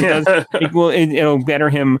because it'll better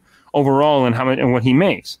him overall in how much and what he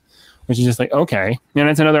makes, which is just like, okay. And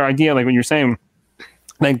that's another idea, like what you're saying,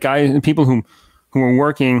 like people who are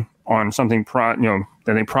working on something, that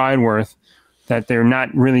they pride worth, that they're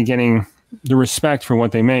not really getting the respect for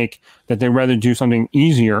what they make, that they'd rather do something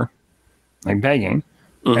easier, like begging,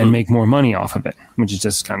 and make more money off of it, which is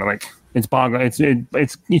just kind of like, it's boggling.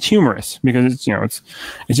 It's humorous because it's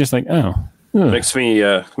just like, oh, makes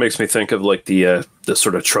me think of like the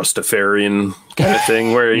sort of trustafarian kind of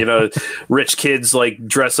thing where rich kids like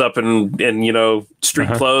dress up in street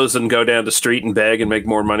clothes and go down the street and beg and make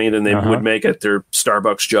more money than they would make at their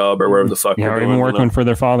Starbucks job or wherever the fuck they're or even working for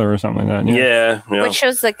their father or something like that. Yeah. Which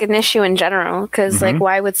shows like an issue in general because like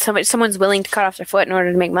why would someone's willing to cut off their foot in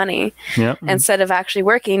order to make money instead of actually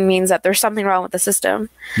working means that there's something wrong with the system.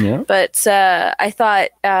 But I thought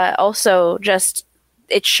also just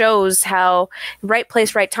it shows how right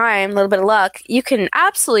place, right time, a little bit of luck, you can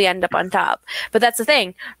absolutely end up on top. But that's the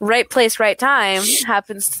thing. Right place, right time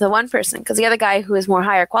happens to the one person because the other guy who is more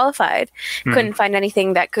higher qualified couldn't find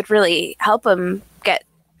anything that could really help him get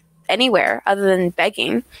anywhere other than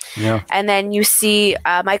begging. And then you see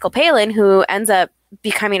Michael Palin, who ends up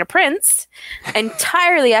becoming a prince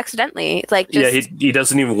entirely accidentally. Like, he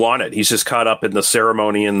doesn't even want it. He's just caught up in the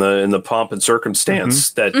ceremony and the pomp and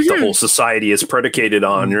circumstance that the whole society is predicated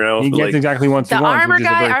on. He gets exactly what he wants. The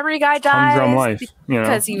armory guy dies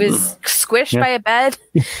because he was squished by a bed,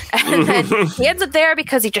 and then he ends up there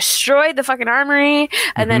because he destroyed the fucking armory,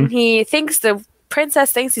 and then he thinks the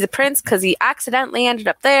princess thinks he's a prince because he accidentally ended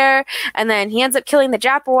up there, and then he ends up killing the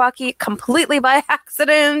Jabberwocky completely by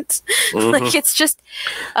accident. Like, it's just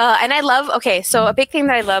and I love so a big thing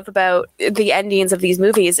that I love about the endings of these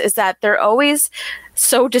movies is that they're always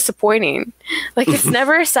so disappointing. Like, it's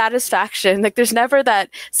never a satisfaction. Like, there's never that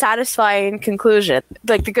satisfying conclusion.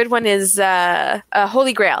 Like, the good one is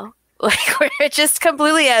Holy Grail, like, where it just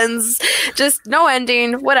completely ends, just no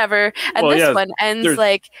ending, whatever. And this one ends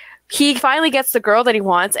like he finally gets the girl that he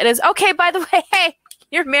wants and is okay, by the way, hey,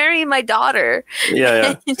 you're marrying my daughter.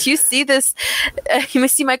 And you see this, you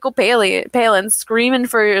see Michael Palin screaming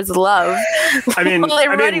for his love. I mean, while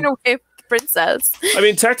they're running away with the princess. I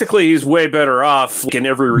mean, technically, he's way better off in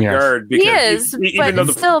every regard. He is, but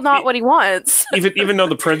it's still not what he wants. even though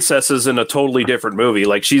the princess is in a totally different movie,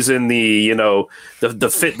 like she's in the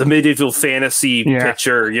the medieval fantasy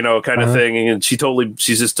picture, kind of thing, and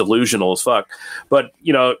she's just delusional as fuck. But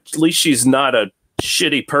at least she's not a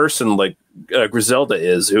shitty person like Griselda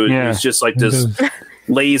is, who's just like this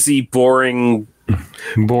lazy, boring,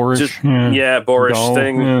 boorish, boorish dull,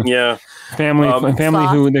 thing, Family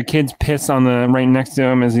who the kids piss on the right next to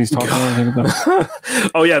him as he's talking.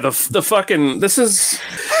 Oh yeah, the fucking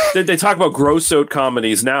they talk about gross out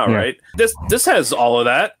comedies now, right? This has all of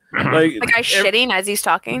that. Like the guy shitting as he's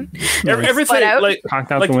talking. Everything like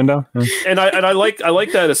cocked out the window. And I like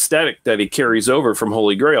that aesthetic that he carries over from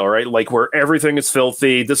Holy Grail, right? Like where everything is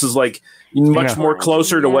filthy. This is like much more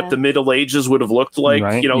closer to what the Middle Ages would have looked like.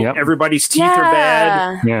 Right. Everybody's teeth are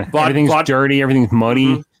bad. Yeah, everything's dirty. Everything's muddy.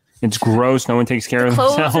 Mm-hmm. It's gross. No one takes care of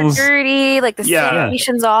themselves. Clothes are dirty. Like the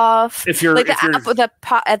sanitation's off. If you're like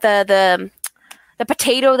the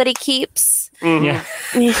potato that he keeps. Mm-hmm. Yeah,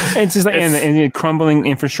 it's just like and the crumbling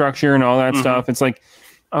infrastructure and all that stuff. It's like,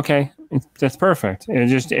 okay, that's perfect.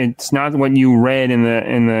 It's not what you read in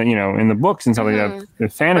the books and stuff like that. The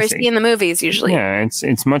fantasy or you see in the movies usually. Yeah,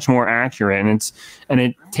 it's much more accurate, and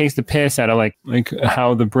it takes the piss out of like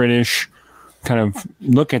how the British kind of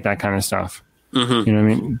look at that kind of stuff. Mm-hmm. You know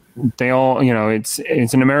what I mean? They all, it's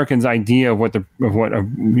an American's idea of what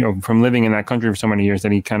from living in that country for so many years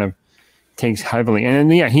that he kind of takes heavily. And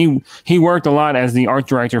then, he worked a lot as the art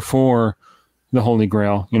director for the Holy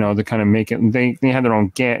Grail, to kind of make it, they had their own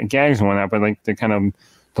gags and whatnot, but like the kind of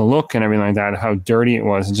the look and everything like that, how dirty it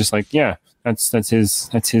was. And just like, that's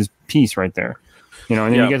his piece right there. And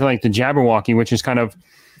then you get to like the Jabberwocky, which is kind of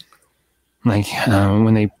like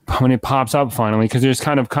when it pops up finally, because there's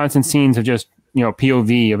kind of constant scenes of just,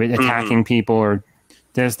 POV of it attacking people or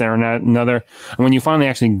this, there, and another. And when you finally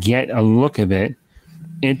actually get a look of it,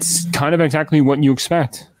 it's kind of exactly what you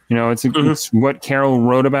expect. It's what Carroll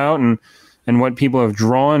wrote about and what people have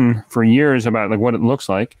drawn for years about like what it looks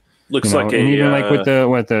like. Looks like and even like with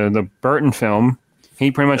the Burton film, he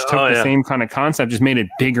pretty much took the same kind of concept, just made it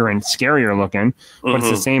bigger and scarier looking. But it's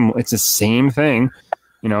the same. It's the same thing.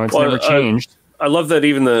 It's never changed. I love that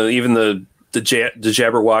even the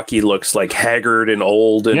Jabberwocky looks like haggard and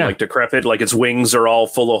old and like decrepit, like its wings are all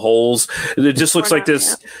full of holes. It just looks like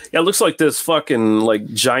this. Yeah, it looks like this fucking like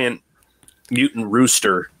giant mutant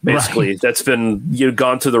rooster, basically. Right. That's been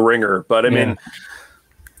gone to the ringer. But I mean,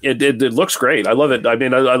 it looks great. I love it. I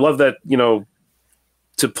mean, I love that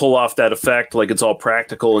to pull off that effect, like it's all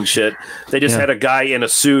practical and shit. They just had a guy in a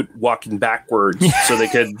suit walking backwards so they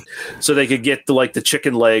could get the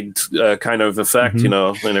chicken legged kind of effect, and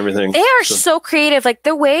everything. They are so creative. Like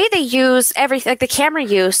the way they use everything, like the camera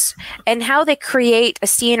use and how they create a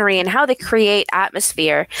scenery and how they create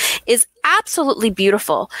atmosphere is absolutely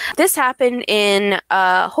beautiful. This happened in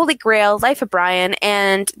Holy Grail, Life of Brian,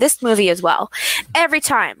 and this movie as well. Every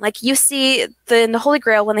time, like you see in the Holy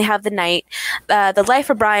Grail when they have the night, the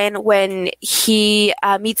Life of Brian when he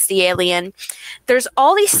meets the alien. There's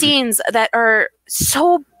all these scenes that are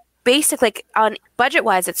so basic, like on budget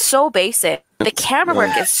wise, it's so basic. The camera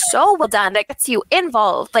work is so well done that gets you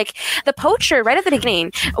involved. Like the poacher right at the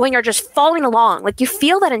beginning, when you're just following along, like you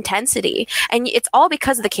feel that intensity, and it's all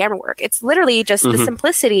because of the camera work. It's literally just the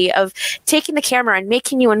simplicity of taking the camera and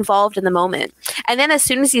making you involved in the moment. And then as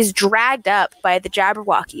soon as he's dragged up by the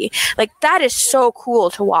Jabberwocky, like that is so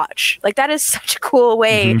cool to watch. Like that is such a cool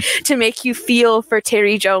way to make you feel for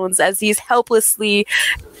Terry Jones as he's helplessly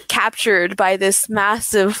captured by this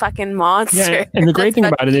massive fucking monster. Yeah, and the great thing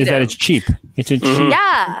about it is that it's cheap. It's a cheap,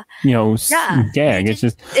 gag.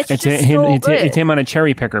 It's him on a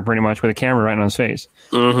cherry picker, pretty much, with a camera right on his face.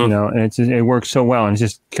 And it works so well. And it's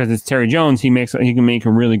just because it's Terry Jones, he can make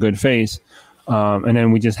a really good face. And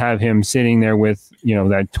then we just have him sitting there with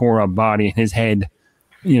that tore up body and his head,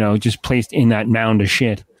 just placed in that mound of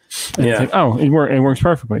shit. And it's like, it works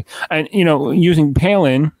perfectly. And using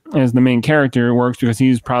Palin as the main character works because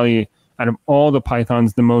he's probably out of all the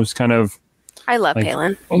Pythons the most kind of. I love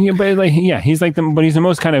Palin. He's like he's the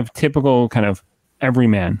most kind of typical kind of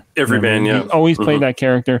everyman. Everyman, He's always played that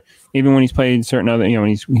character, even when he's played certain other.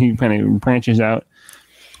 When he kind of branches out,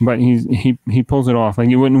 but he pulls it off. Like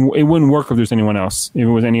it wouldn't work if there's anyone else. If it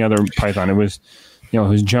was any other Python, it was. It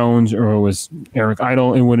was Jones or it was Eric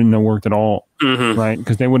Idle, it wouldn't have worked at all, right?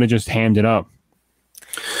 Because they would have just hammed it up,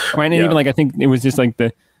 right? And even I think it was just like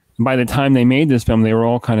by the time they made this film, they were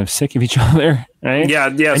all kind of sick of each other, right? Yeah.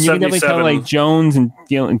 And you can definitely tell like Jones and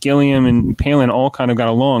Gilliam and Palin all kind of got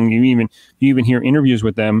along. You even hear interviews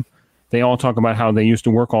with them they all talk about how they used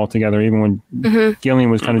to work all together, even when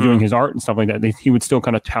Gilliam was kind of doing his art and stuff like that. He would still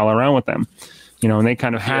kind of pal around with them, and they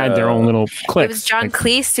kind of had their own little cliques. It was John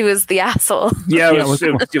Cleese who was the asshole. Yeah, it was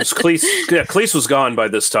Cleese. Yeah, Cleese was gone by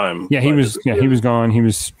this time. Yeah, he was. Yeah, he was gone. He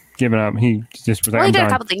was giving up. He just was like, he did a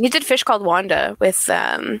couple things. He did Fish Called Wanda with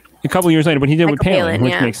a couple of years later, but he did Michael with Palin,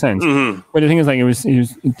 which makes sense. But the thing is, like, it was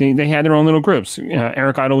they had their own little groups.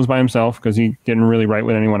 Eric Idle was by himself because he didn't really write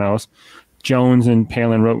with anyone else. Jones and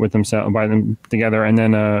Palin wrote with themselves by them together, and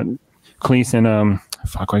then Cleese and I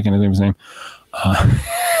can't think of his name.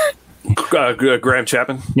 Graham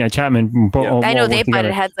Chapman. Yeah, Chapman. I know they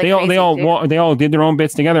butted heads. Like they all did their own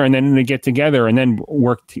bits together, and then they get together and then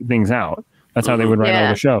work things out. That's how they would write all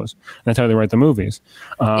the shows. That's how they write the movies.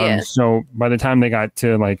 So by the time they got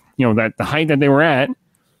to that the height that they were at,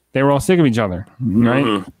 they were all sick of each other,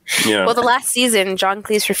 right? Yeah. Well, the last season, John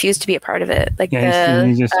Cleese refused to be a part of it, the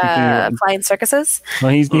flying circuses.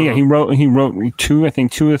 Well, he wrote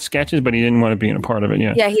two sketches, but he didn't want to be in a part of it.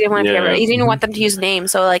 Yeah. Yeah, he didn't want to. He didn't want them to use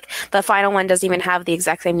names. So the final one doesn't even have the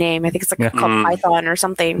exact same name. I think it's called Python or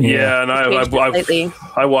something. Yeah, and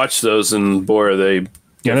I watched those, and boy, are they.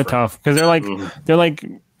 Yeah, they're tough because they're like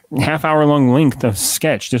half-hour long length of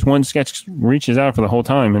sketch. Just one sketch reaches out for the whole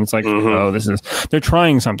time, and it's like, they're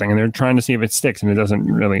trying something and they're trying to see if it sticks, and it doesn't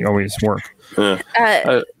really always work.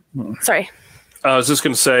 Sorry, I was just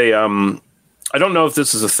going to say, I don't know if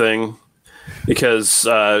this is a thing because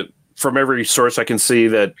from every source I can see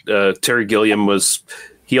that Terry Gilliam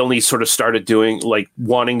he only sort of started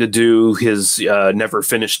wanting to do his never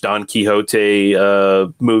finished Don Quixote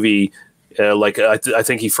movie. I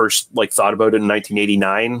think he first thought about it in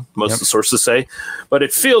 1989. Most of the sources say, but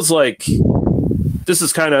it feels like this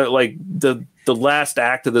is kind of like the last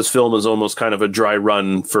act of this film is almost kind of a dry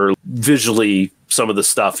run for visually some of the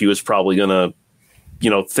stuff he was probably gonna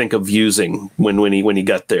think of using when he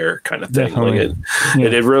got there, kind of thing.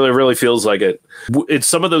 It really feels like it. It's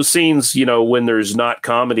some of those scenes, when there's not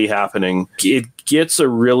comedy happening, it gets a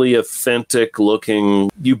really authentic looking.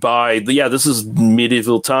 You buy, this is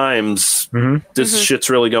medieval times. This shit's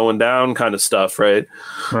really going down, kind of stuff, right?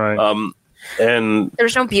 Right. And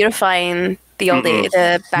there's no beautifying the old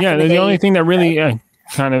the back. Yeah, the only thing that really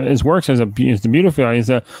kind of works as the beautiful is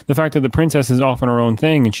the fact that the princess is off on her own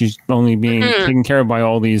thing and she's only being taken care of by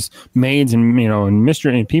all these maids and and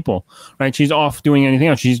mystery and people, right? She's off doing anything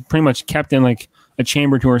else. She's pretty much kept in like a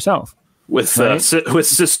chamber to herself with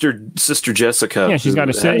sister Jessica. Yeah, she's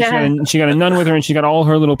got she got a nun with her, and she got all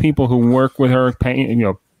her little people who work with her,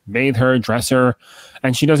 bathe her, dress her,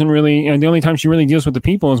 and she doesn't really. The only time she really deals with the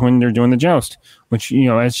people is when they're doing the joust, which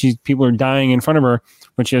as people are dying in front of her,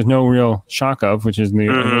 which she has no real shock of, which is the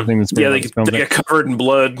other thing that's they get covered in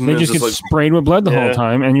blood. They just get sprayed with blood the whole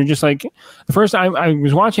time, and you're just like, the first I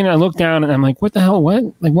was watching it, I looked down and I'm like, what the hell? What?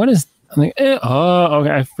 Like, what is? I'm like,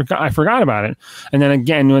 okay, I forgot about it. And then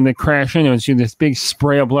again, when they crash in, and see this big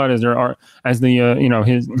spray of blood as the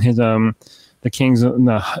king's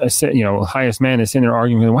highest man is sitting there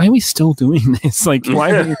arguing with him, why are we still doing this? Like,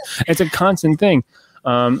 why? It's a constant thing.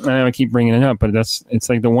 And I keep bringing it up, but it's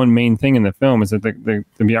like the one main thing in the film is that the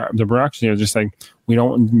bureaucracy is just like, we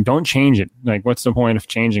don't change it. Like, what's the point of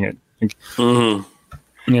changing it? Like,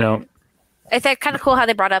 It's kind of cool how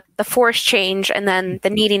they brought up the forced change and then the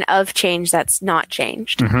needing of change that's not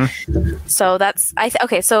changed. So that's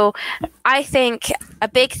So I think a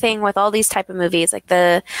big thing with all these type of movies, like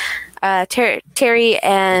the Terry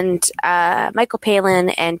and Michael Palin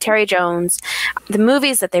and Terry Jones, the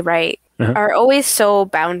movies that they write are always so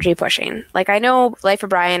boundary pushing. Like, I know Life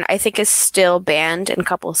of Brian, I think, is still banned in a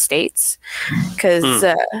couple of states because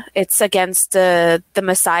it's against the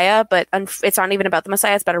Messiah, but it's not even about the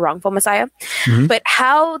Messiah. It's about a wrongful Messiah. But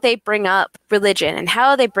how they bring up religion and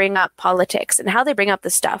how they bring up politics and how they bring up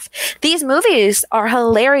this stuff, these movies are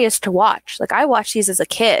hilarious to watch. Like, I watched these as a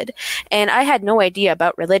kid and I had no idea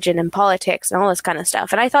about religion and politics and all this kind of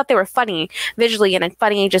stuff. And I thought they were funny visually and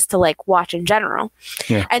funny just to like watch in general.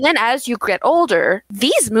 And then as you get older,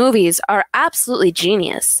 these movies are absolutely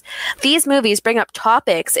genius. These movies bring up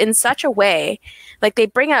topics in such a way, like they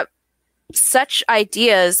bring up such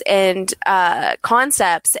ideas and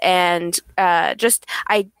concepts and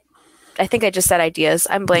I think I just said ideas.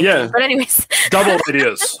 I'm blanking. Yeah. But anyways. Double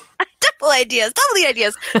ideas. Double the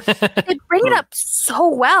ideas. They bring it up so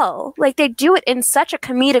well. Like, they do it in such a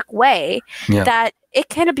comedic way that it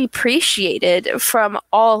can be appreciated from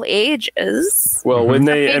all ages. Well, when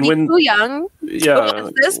too young to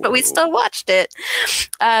watch this, but we still watched it.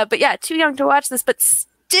 Too young to watch this, but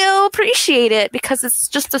still appreciate it because it's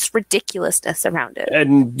just this ridiculousness around it.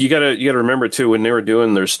 And you gotta remember too, when they were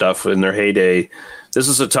doing their stuff in their heyday, this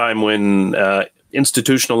is a time when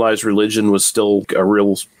institutionalized religion was still a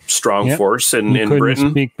real strong force in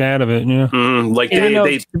Britain. Speak bad of it, yeah. Like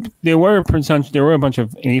there were a bunch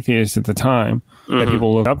of atheists at the time that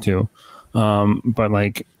people looked up to, but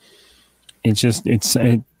like to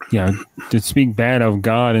speak bad of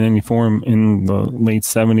God in any form in the late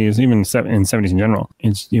 70s, even in 70s in general,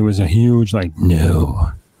 it was a huge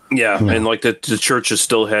no. Yeah, and like the churches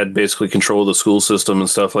still had basically control of the school system and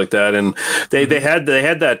stuff like that, and they had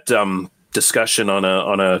that discussion on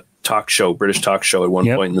a talk show, British talk show at one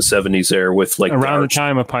point in the 70s there with like around the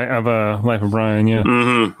time of Life of Brian,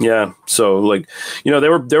 yeah. So like they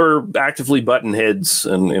were actively butting heads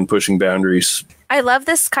and pushing boundaries. I love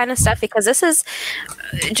this kind of stuff because this is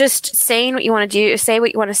just saying what you want to do, say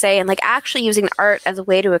what you want to say, and like actually using art as a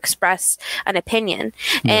way to express an opinion.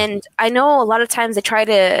 Yeah. And I know a lot of times they try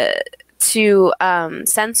to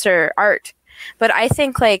censor art, but I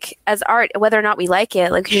think like as art, whether or not we like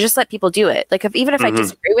it, like you just let people do it. Like even if I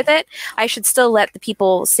disagree with it, I should still let the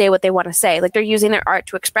people say what they want to say. Like they're using their art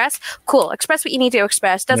to express. Cool, express what you need to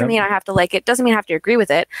express. Doesn't mean I have to like it. Doesn't mean I have to agree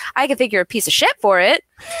with it. I can think you're a piece of shit for it,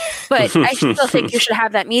 but I still think you should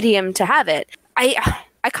have that medium to have it.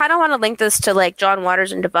 I kind of want to link this to like John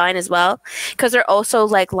Waters and Divine as well, because they're also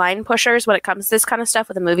like line pushers when it comes to this kind of stuff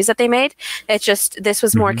with the movies that they made. It's just this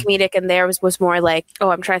was more comedic and theirs was more like,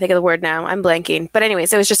 I'm trying to think of the word now. I'm blanking. But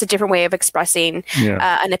anyways, it was just a different way of expressing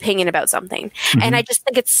an opinion about something. And I just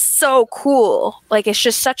think it's so cool. Like it's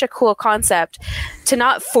just such a cool concept to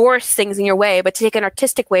not force things in your way, but to take an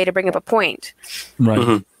artistic way to bring up a point.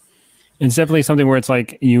 Right. It's definitely something where it's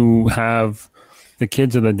like you have the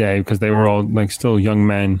kids of the day, because they were all like still young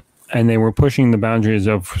men, and they were pushing the boundaries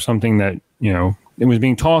of something that it was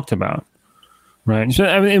being talked about, right? So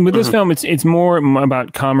I mean, with this film, it's more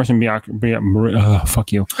about commerce and bureaucracy,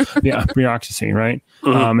 right?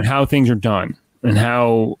 And how things are done, and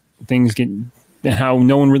how things get, and how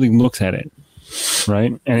no one really looks at it,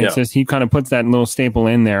 right? And it's just he kind of puts that little staple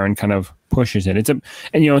in there and kind of pushes it. It's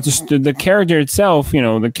just the character itself.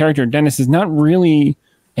 The character Dennis is not really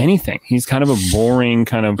anything. He's kind of a boring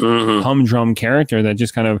kind of humdrum character that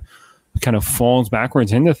just kind of falls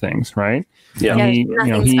backwards into things, right? Yeah.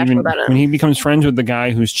 When he becomes friends with the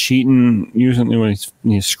guy who's cheating, usually when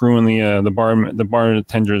he's screwing the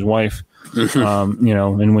bartender's wife,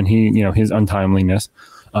 and when he his untimeliness,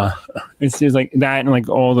 it's like that, and like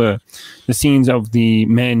all the scenes of the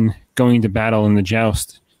men going to battle in the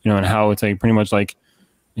joust, and how it's like pretty much like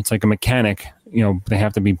it's like a mechanic. They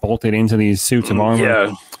have to be bolted into these suits of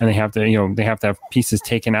armor, and they have to have pieces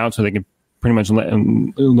taken out so they can pretty much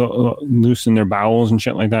loosen their bowels and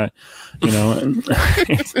shit like that.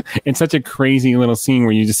 It's such a crazy little scene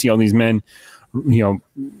where you just see all these men,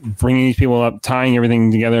 bringing these people up, tying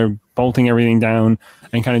everything together, bolting everything down,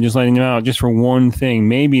 and kind of just letting them out just for one thing.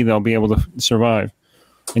 Maybe they'll be able to survive.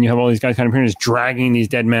 And you have all these guys kind of just dragging these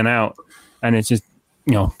dead men out, and it's just,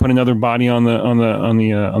 put another body on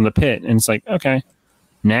the pit, and it's like, okay,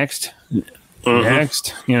 next, like,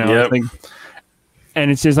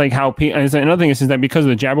 and it's just like how and another thing is that because of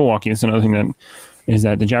the Jabberwocky, it's another thing that is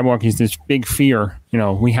that the Jabberwocky is this big fear.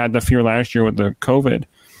 We had the fear last year with the COVID,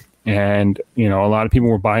 and a lot of people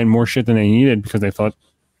were buying more shit than they needed because they thought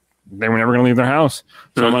they were never going to leave their house,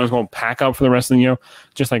 so I might as well pack up for the rest of the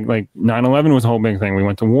just like 9/11 was a whole big thing. We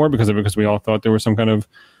went to war because we all thought there was some kind of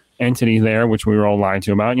entity there, which we were all lied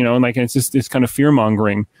to about, and like it's just this kind of fear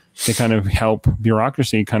mongering to kind of help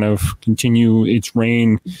bureaucracy kind of continue its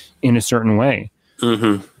reign in a certain way.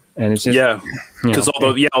 And it's just, because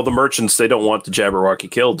all the merchants, they don't want the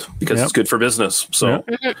Jabberwocky killed because it's good for business. So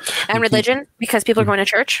and religion, because people are going to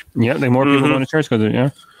church. Yeah, more people going to church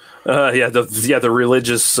because the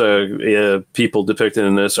religious people depicted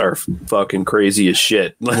in this are fucking crazy as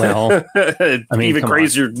shit. Well, even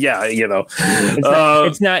crazier. On. Yeah,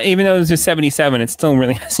 it's not, even though it was just 77, it still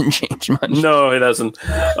really hasn't changed much. No, it hasn't.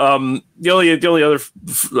 The only other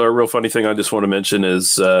real funny thing I just want to mention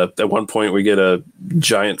is at one point we get a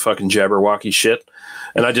giant fucking Jabberwocky shit.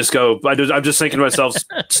 And I just go, I'm just thinking to myself,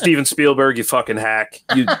 Steven Spielberg, you fucking hack.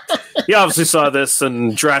 You obviously saw this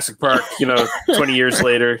in Jurassic Park, 20 years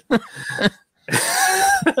later.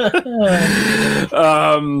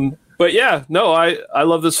 But yeah, no, I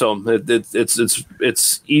love this film.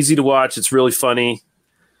 It's easy to watch. It's really funny.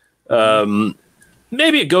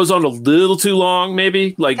 Maybe it goes on a little too long.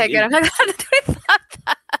 Maybe like it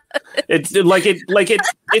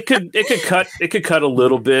could cut a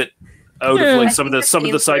little bit out of like some of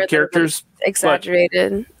the side characters,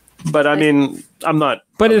 exaggerated. But I mean, I'm not.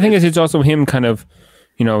 But the thing is, it's also him kind of,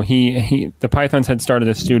 the Pythons had started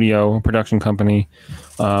a studio production company,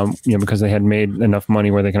 because they had made enough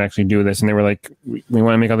money where they can actually do this, and they were like, we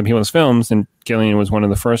want to make other people's films, and Gillian was one of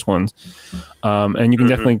the first ones, and you can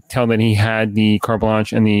definitely tell that he had the carte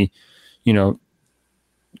blanche and the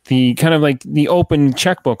kind of like the open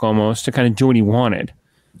checkbook almost to kind of do what he wanted.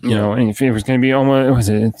 And if it was going to be almost,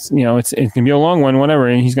 it's going to be a long one, whatever,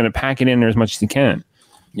 and he's going to pack it in there as much as he can.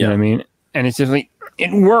 You know what I mean? And it's just like,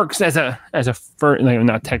 it works as a first,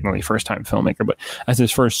 not technically first time filmmaker, but as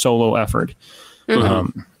his first solo effort.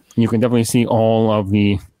 You can definitely see all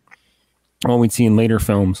we'd see in later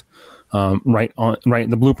films.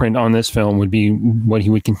 The blueprint on this film would be what he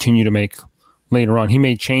would continue to make later on. He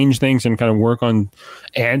may change things and kind of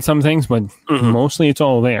add some things, but mostly it's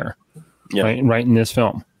all there. Right in this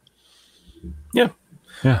film. Yeah.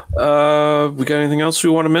 We got anything else we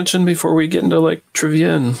want to mention before we get into like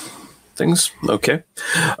trivia and things? Okay.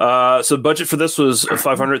 So the budget for this was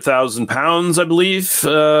 £500,000, I believe.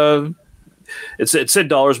 It said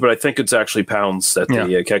dollars, but I think it's actually pounds that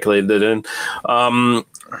they calculated it in.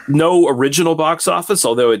 No original box office,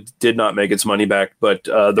 although it did not make its money back. But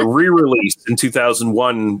the re-release in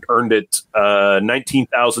 2001 earned it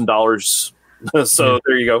 $19,000. So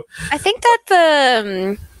there you go. I think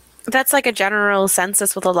that that's like a general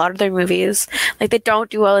census with a lot of their movies. Like, they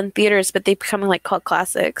don't do well in theaters, but they become like cult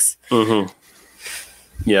classics.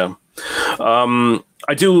 Yeah.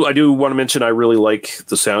 I do want to mention I really like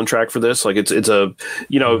the soundtrack for this. Like it's a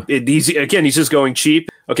he's just going cheap.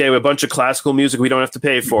 Okay, a bunch of classical music we don't have to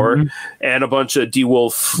pay for, and a bunch of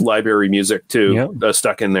DeWolf library music too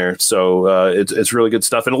stuck in there. So it's really good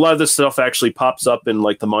stuff, and a lot of this stuff actually pops up in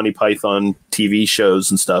like the Monty Python TV shows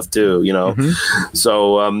and stuff too.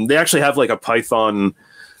 So they actually have like a Python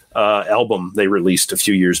album they released a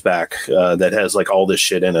few years back that has like all this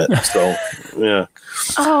shit in it. So yeah.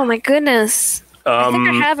 Oh my goodness. I think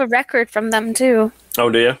I have a record from them too. Oh,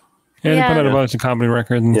 do you? Yeah, they put out a bunch of comedy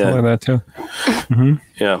records and stuff like that too.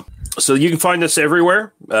 Yeah. So you can find this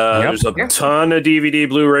everywhere. There's a ton of DVD,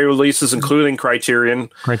 Blu-ray releases, including Criterion.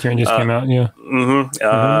 Criterion just came out,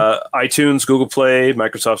 iTunes, Google Play,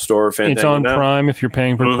 Microsoft Store, Fandango. It's on Prime if you're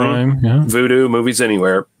paying for Prime. Yeah. Vudu, Movies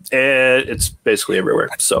Anywhere. It's basically everywhere.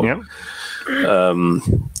 So,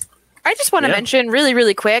 I just want to mention really,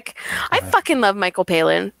 really quick, I fucking love Michael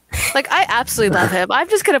Palin. Like, I absolutely love him. I'm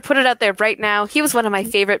just going to put it out there right now. He was one of my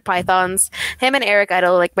favorite Pythons. Him and Eric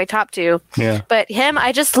Idle, like my top two. Yeah. But him,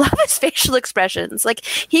 I just love his facial expressions. Like,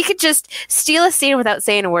 he could just steal a scene without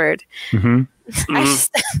saying a word. I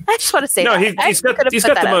just want to say he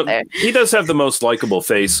does have the most likable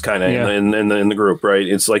face kind of in the group, right?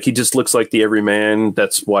 It's like he just looks like the everyman.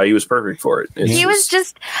 That's why he was perfect for it. He was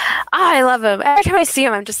just I love him. Every time I see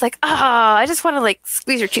him, I'm just like, I just want to like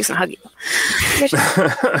squeeze your cheeks and hug you.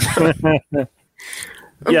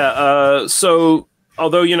 So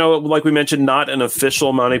although, like we mentioned, not an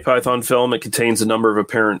official Monty Python film, it contains a number of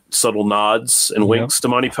apparent subtle nods and winks to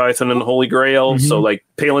Monty Python and the Holy Grail. So, like,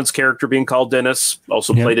 Palin's character being called Dennis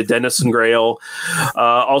also played a Dennis and Grail.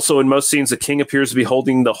 Also, in most scenes, the king appears to be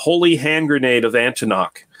holding the holy hand grenade of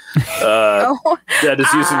Antonok. That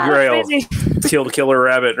is using Grail to kill the killer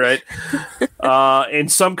rabbit, right? In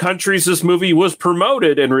some countries, this movie was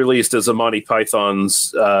promoted and released as a Monty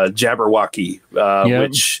Python's Jabberwocky,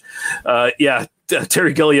 which,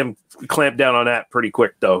 Terry Gilliam clamped down on that pretty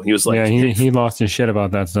quick, though. He was like, he lost his shit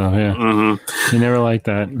about that stuff. Yeah, he never liked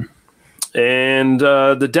that. And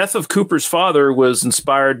the death of Cooper's father was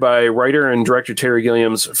inspired by writer and director Terry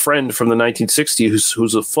Gilliam's friend from the 1960s,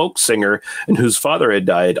 who's a folk singer and whose father had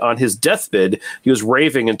died. On his deathbed, he was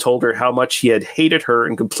raving and told her how much he had hated her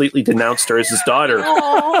and completely denounced her as his daughter.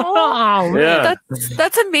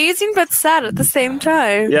 That's amazing, but sad at the same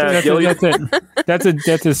time. Yeah,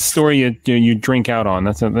 that's a story you drink out on.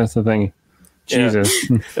 That's the thing. Jesus,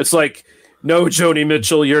 it's like, no, Joni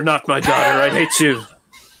Mitchell, you're not my daughter. I hate you.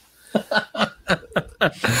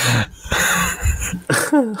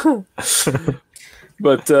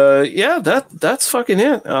 But that's fucking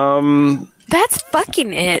it. That's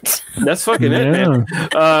fucking it. That's fucking it, man.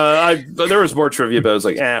 There was more trivia, but I was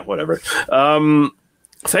like, whatever.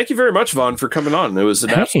 Thank you very much, Vaughn, for coming on. It was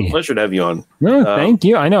an absolute pleasure to have you on. No, thank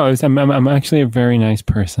you. I know I'm actually a very nice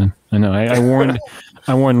person. I know.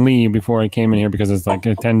 I warned Lee before I came in here because it's like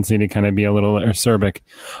a tendency to kind of be a little acerbic.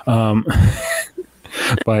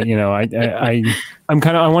 But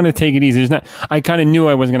I want to take it easy. I kind of knew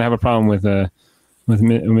I wasn't going to have a problem with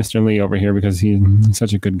Mr. Lee over here because he's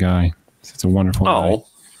such a good guy. He's a wonderful guy.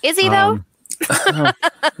 Is he though?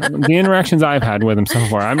 The interactions I've had with him so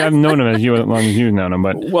far, I've known him as long as you've known him.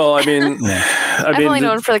 But well, I mean, I've only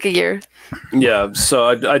known him for like a year. Yeah,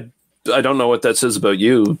 so I don't know what that says about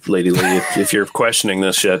you, Lady Lee, if you're questioning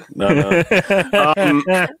this shit. No.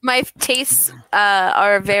 My tastes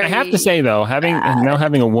are very. I have to say though, having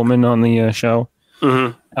a woman on the show,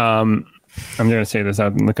 I'm going to say this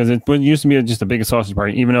out because it used to be just the biggest sausage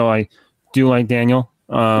party. Even though I do like Daniel,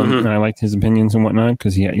 and I liked his opinions and whatnot,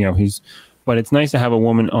 because he's. But it's nice to have a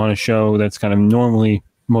woman on a show that's kind of normally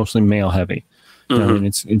mostly male heavy. I mean,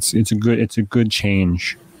 it's a good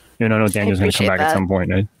change. I know Daniel's going to come back at some point,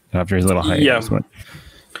 right? After his little hiatus,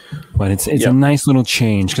 but it's a nice little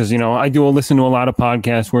change because I do listen to a lot of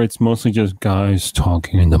podcasts where it's mostly just guys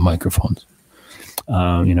talking in the microphones.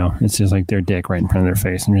 It's just like their dick right in front of their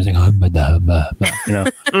face, and you're just like,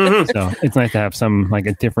 So it's nice to have some like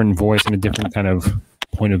a different voice and a different kind of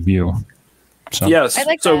point of view. So. Yes, I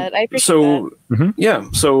like that. I appreciate that. Yeah.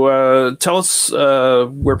 So tell us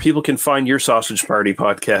where people can find your Sausage Party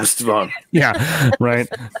podcast, Vaughn. Yeah, right.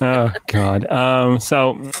 Oh, God.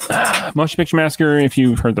 So Motion Picture Massacre, if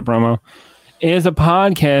you've heard the promo, is a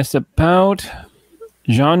podcast about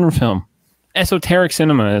genre film. Esoteric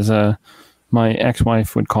cinema, as my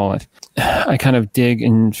ex-wife would call it. I kind of dig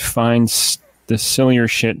and find the sillier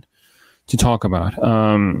shit to talk about.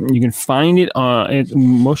 You can find it at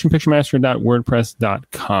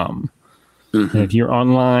motionpicturemassacre.wordpress.com. And if you're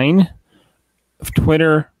online,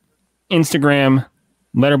 Twitter, Instagram,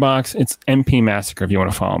 Letterboxd, it's MP Massacre if you want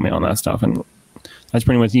to follow me on that stuff. And that's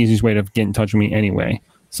pretty much the easiest way to get in touch with me anyway.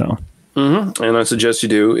 So, and I suggest you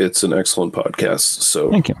do. It's an excellent podcast. So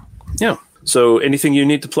thank you. Yeah. So anything you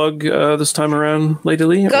need to plug this time around, Lady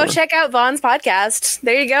Lee? Go check out Vaughn's podcast.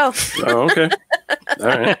 There you go. Oh, okay. All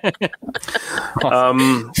right.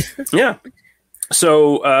 Yeah.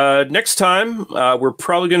 So next time, we're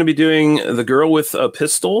probably going to be doing The Girl with a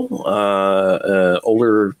Pistol,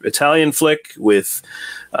 older Italian flick with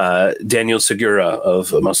Daniel Segura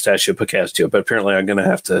of Mustachio Podcastio. But apparently I'm going to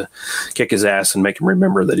have to kick his ass and make him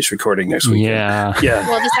remember that he's recording next week. Yeah.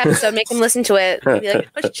 Well, this episode, make him listen to it. Be like,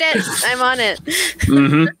 oh shit, I'm on it.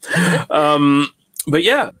 But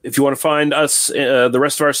yeah, if you want to find us, the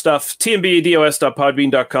rest of our stuff,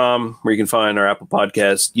 tmbdos.podbean.com, where you can find our Apple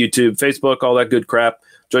Podcast, YouTube, Facebook, all that good crap.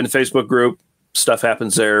 Join the Facebook group. Stuff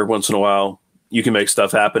happens there once in a while. You can make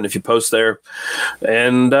stuff happen if you post there.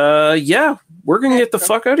 And yeah, we're going to get the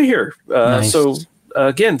fuck out of here. Nice. So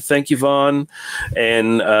again, thank you, Vaughn.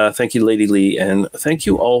 And thank you, Lady Lee. And thank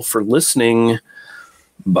you all for listening.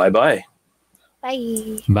 Bye-bye.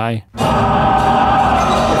 Bye. Bye.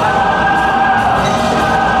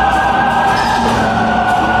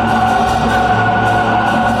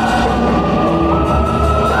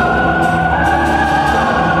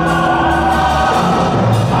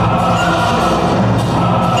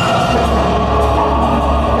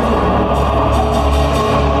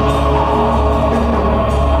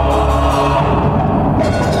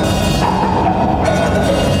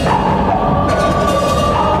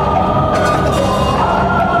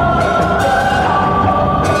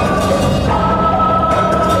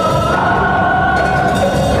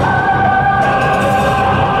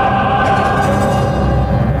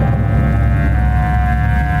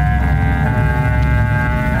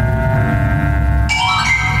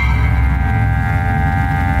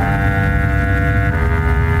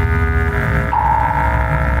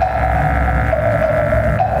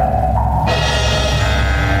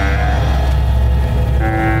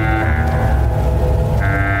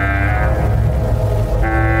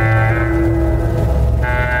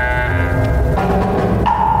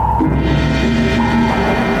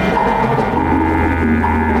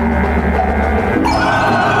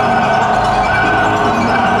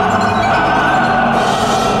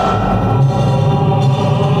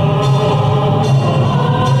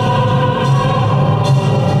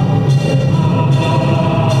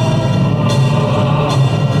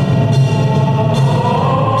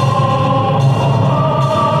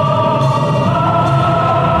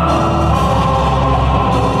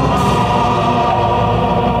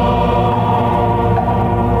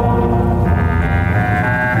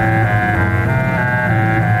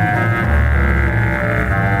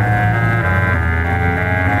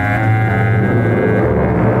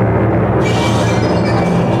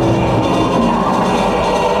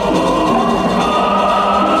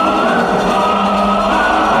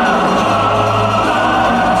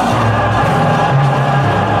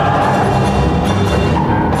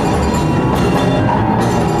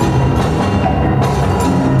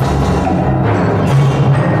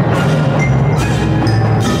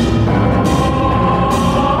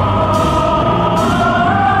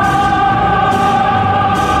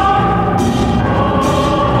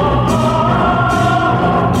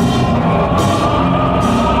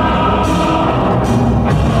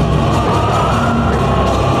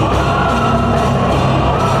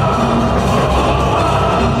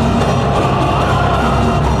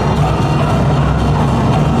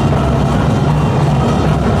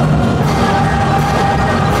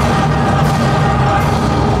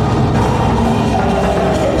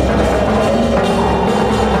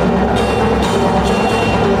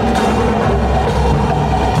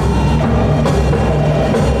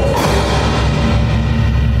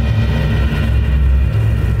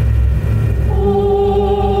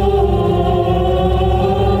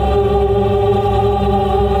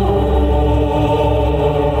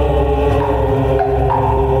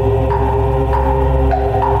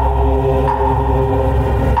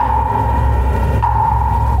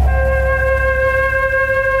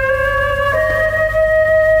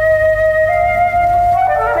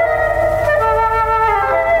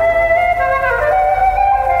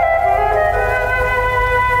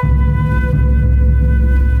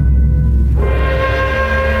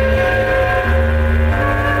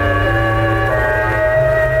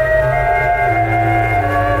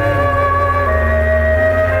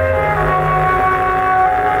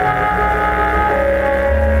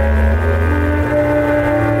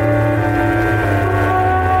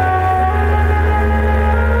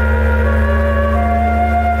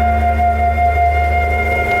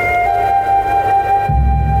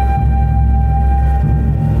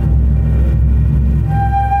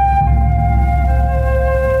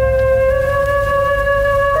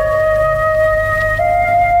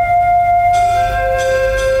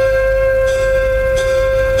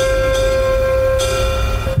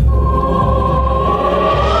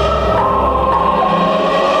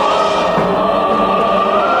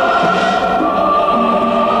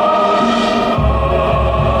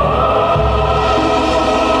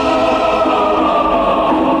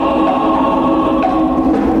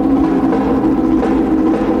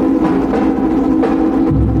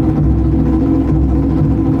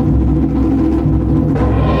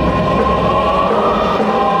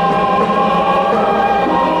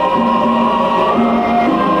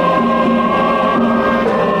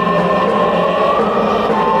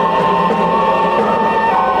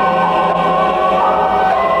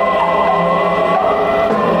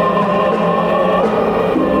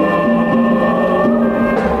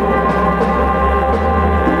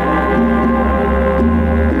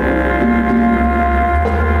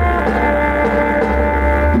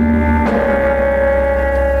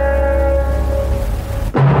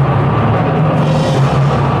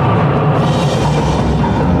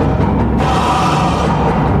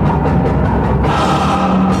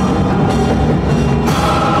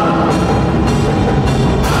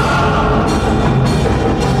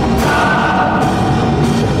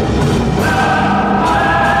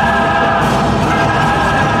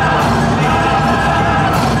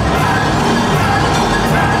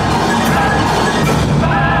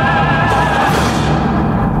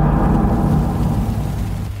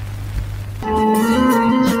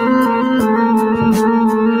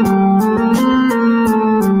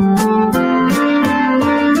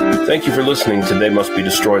 Thank you for listening to They Must Be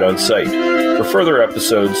Destroyed on Sight. For further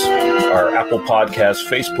episodes, our Apple Podcasts,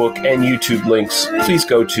 Facebook, and YouTube links, please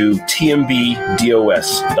go to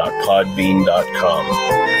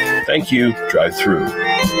tmbdos.podbean.com. Thank you. Drive through.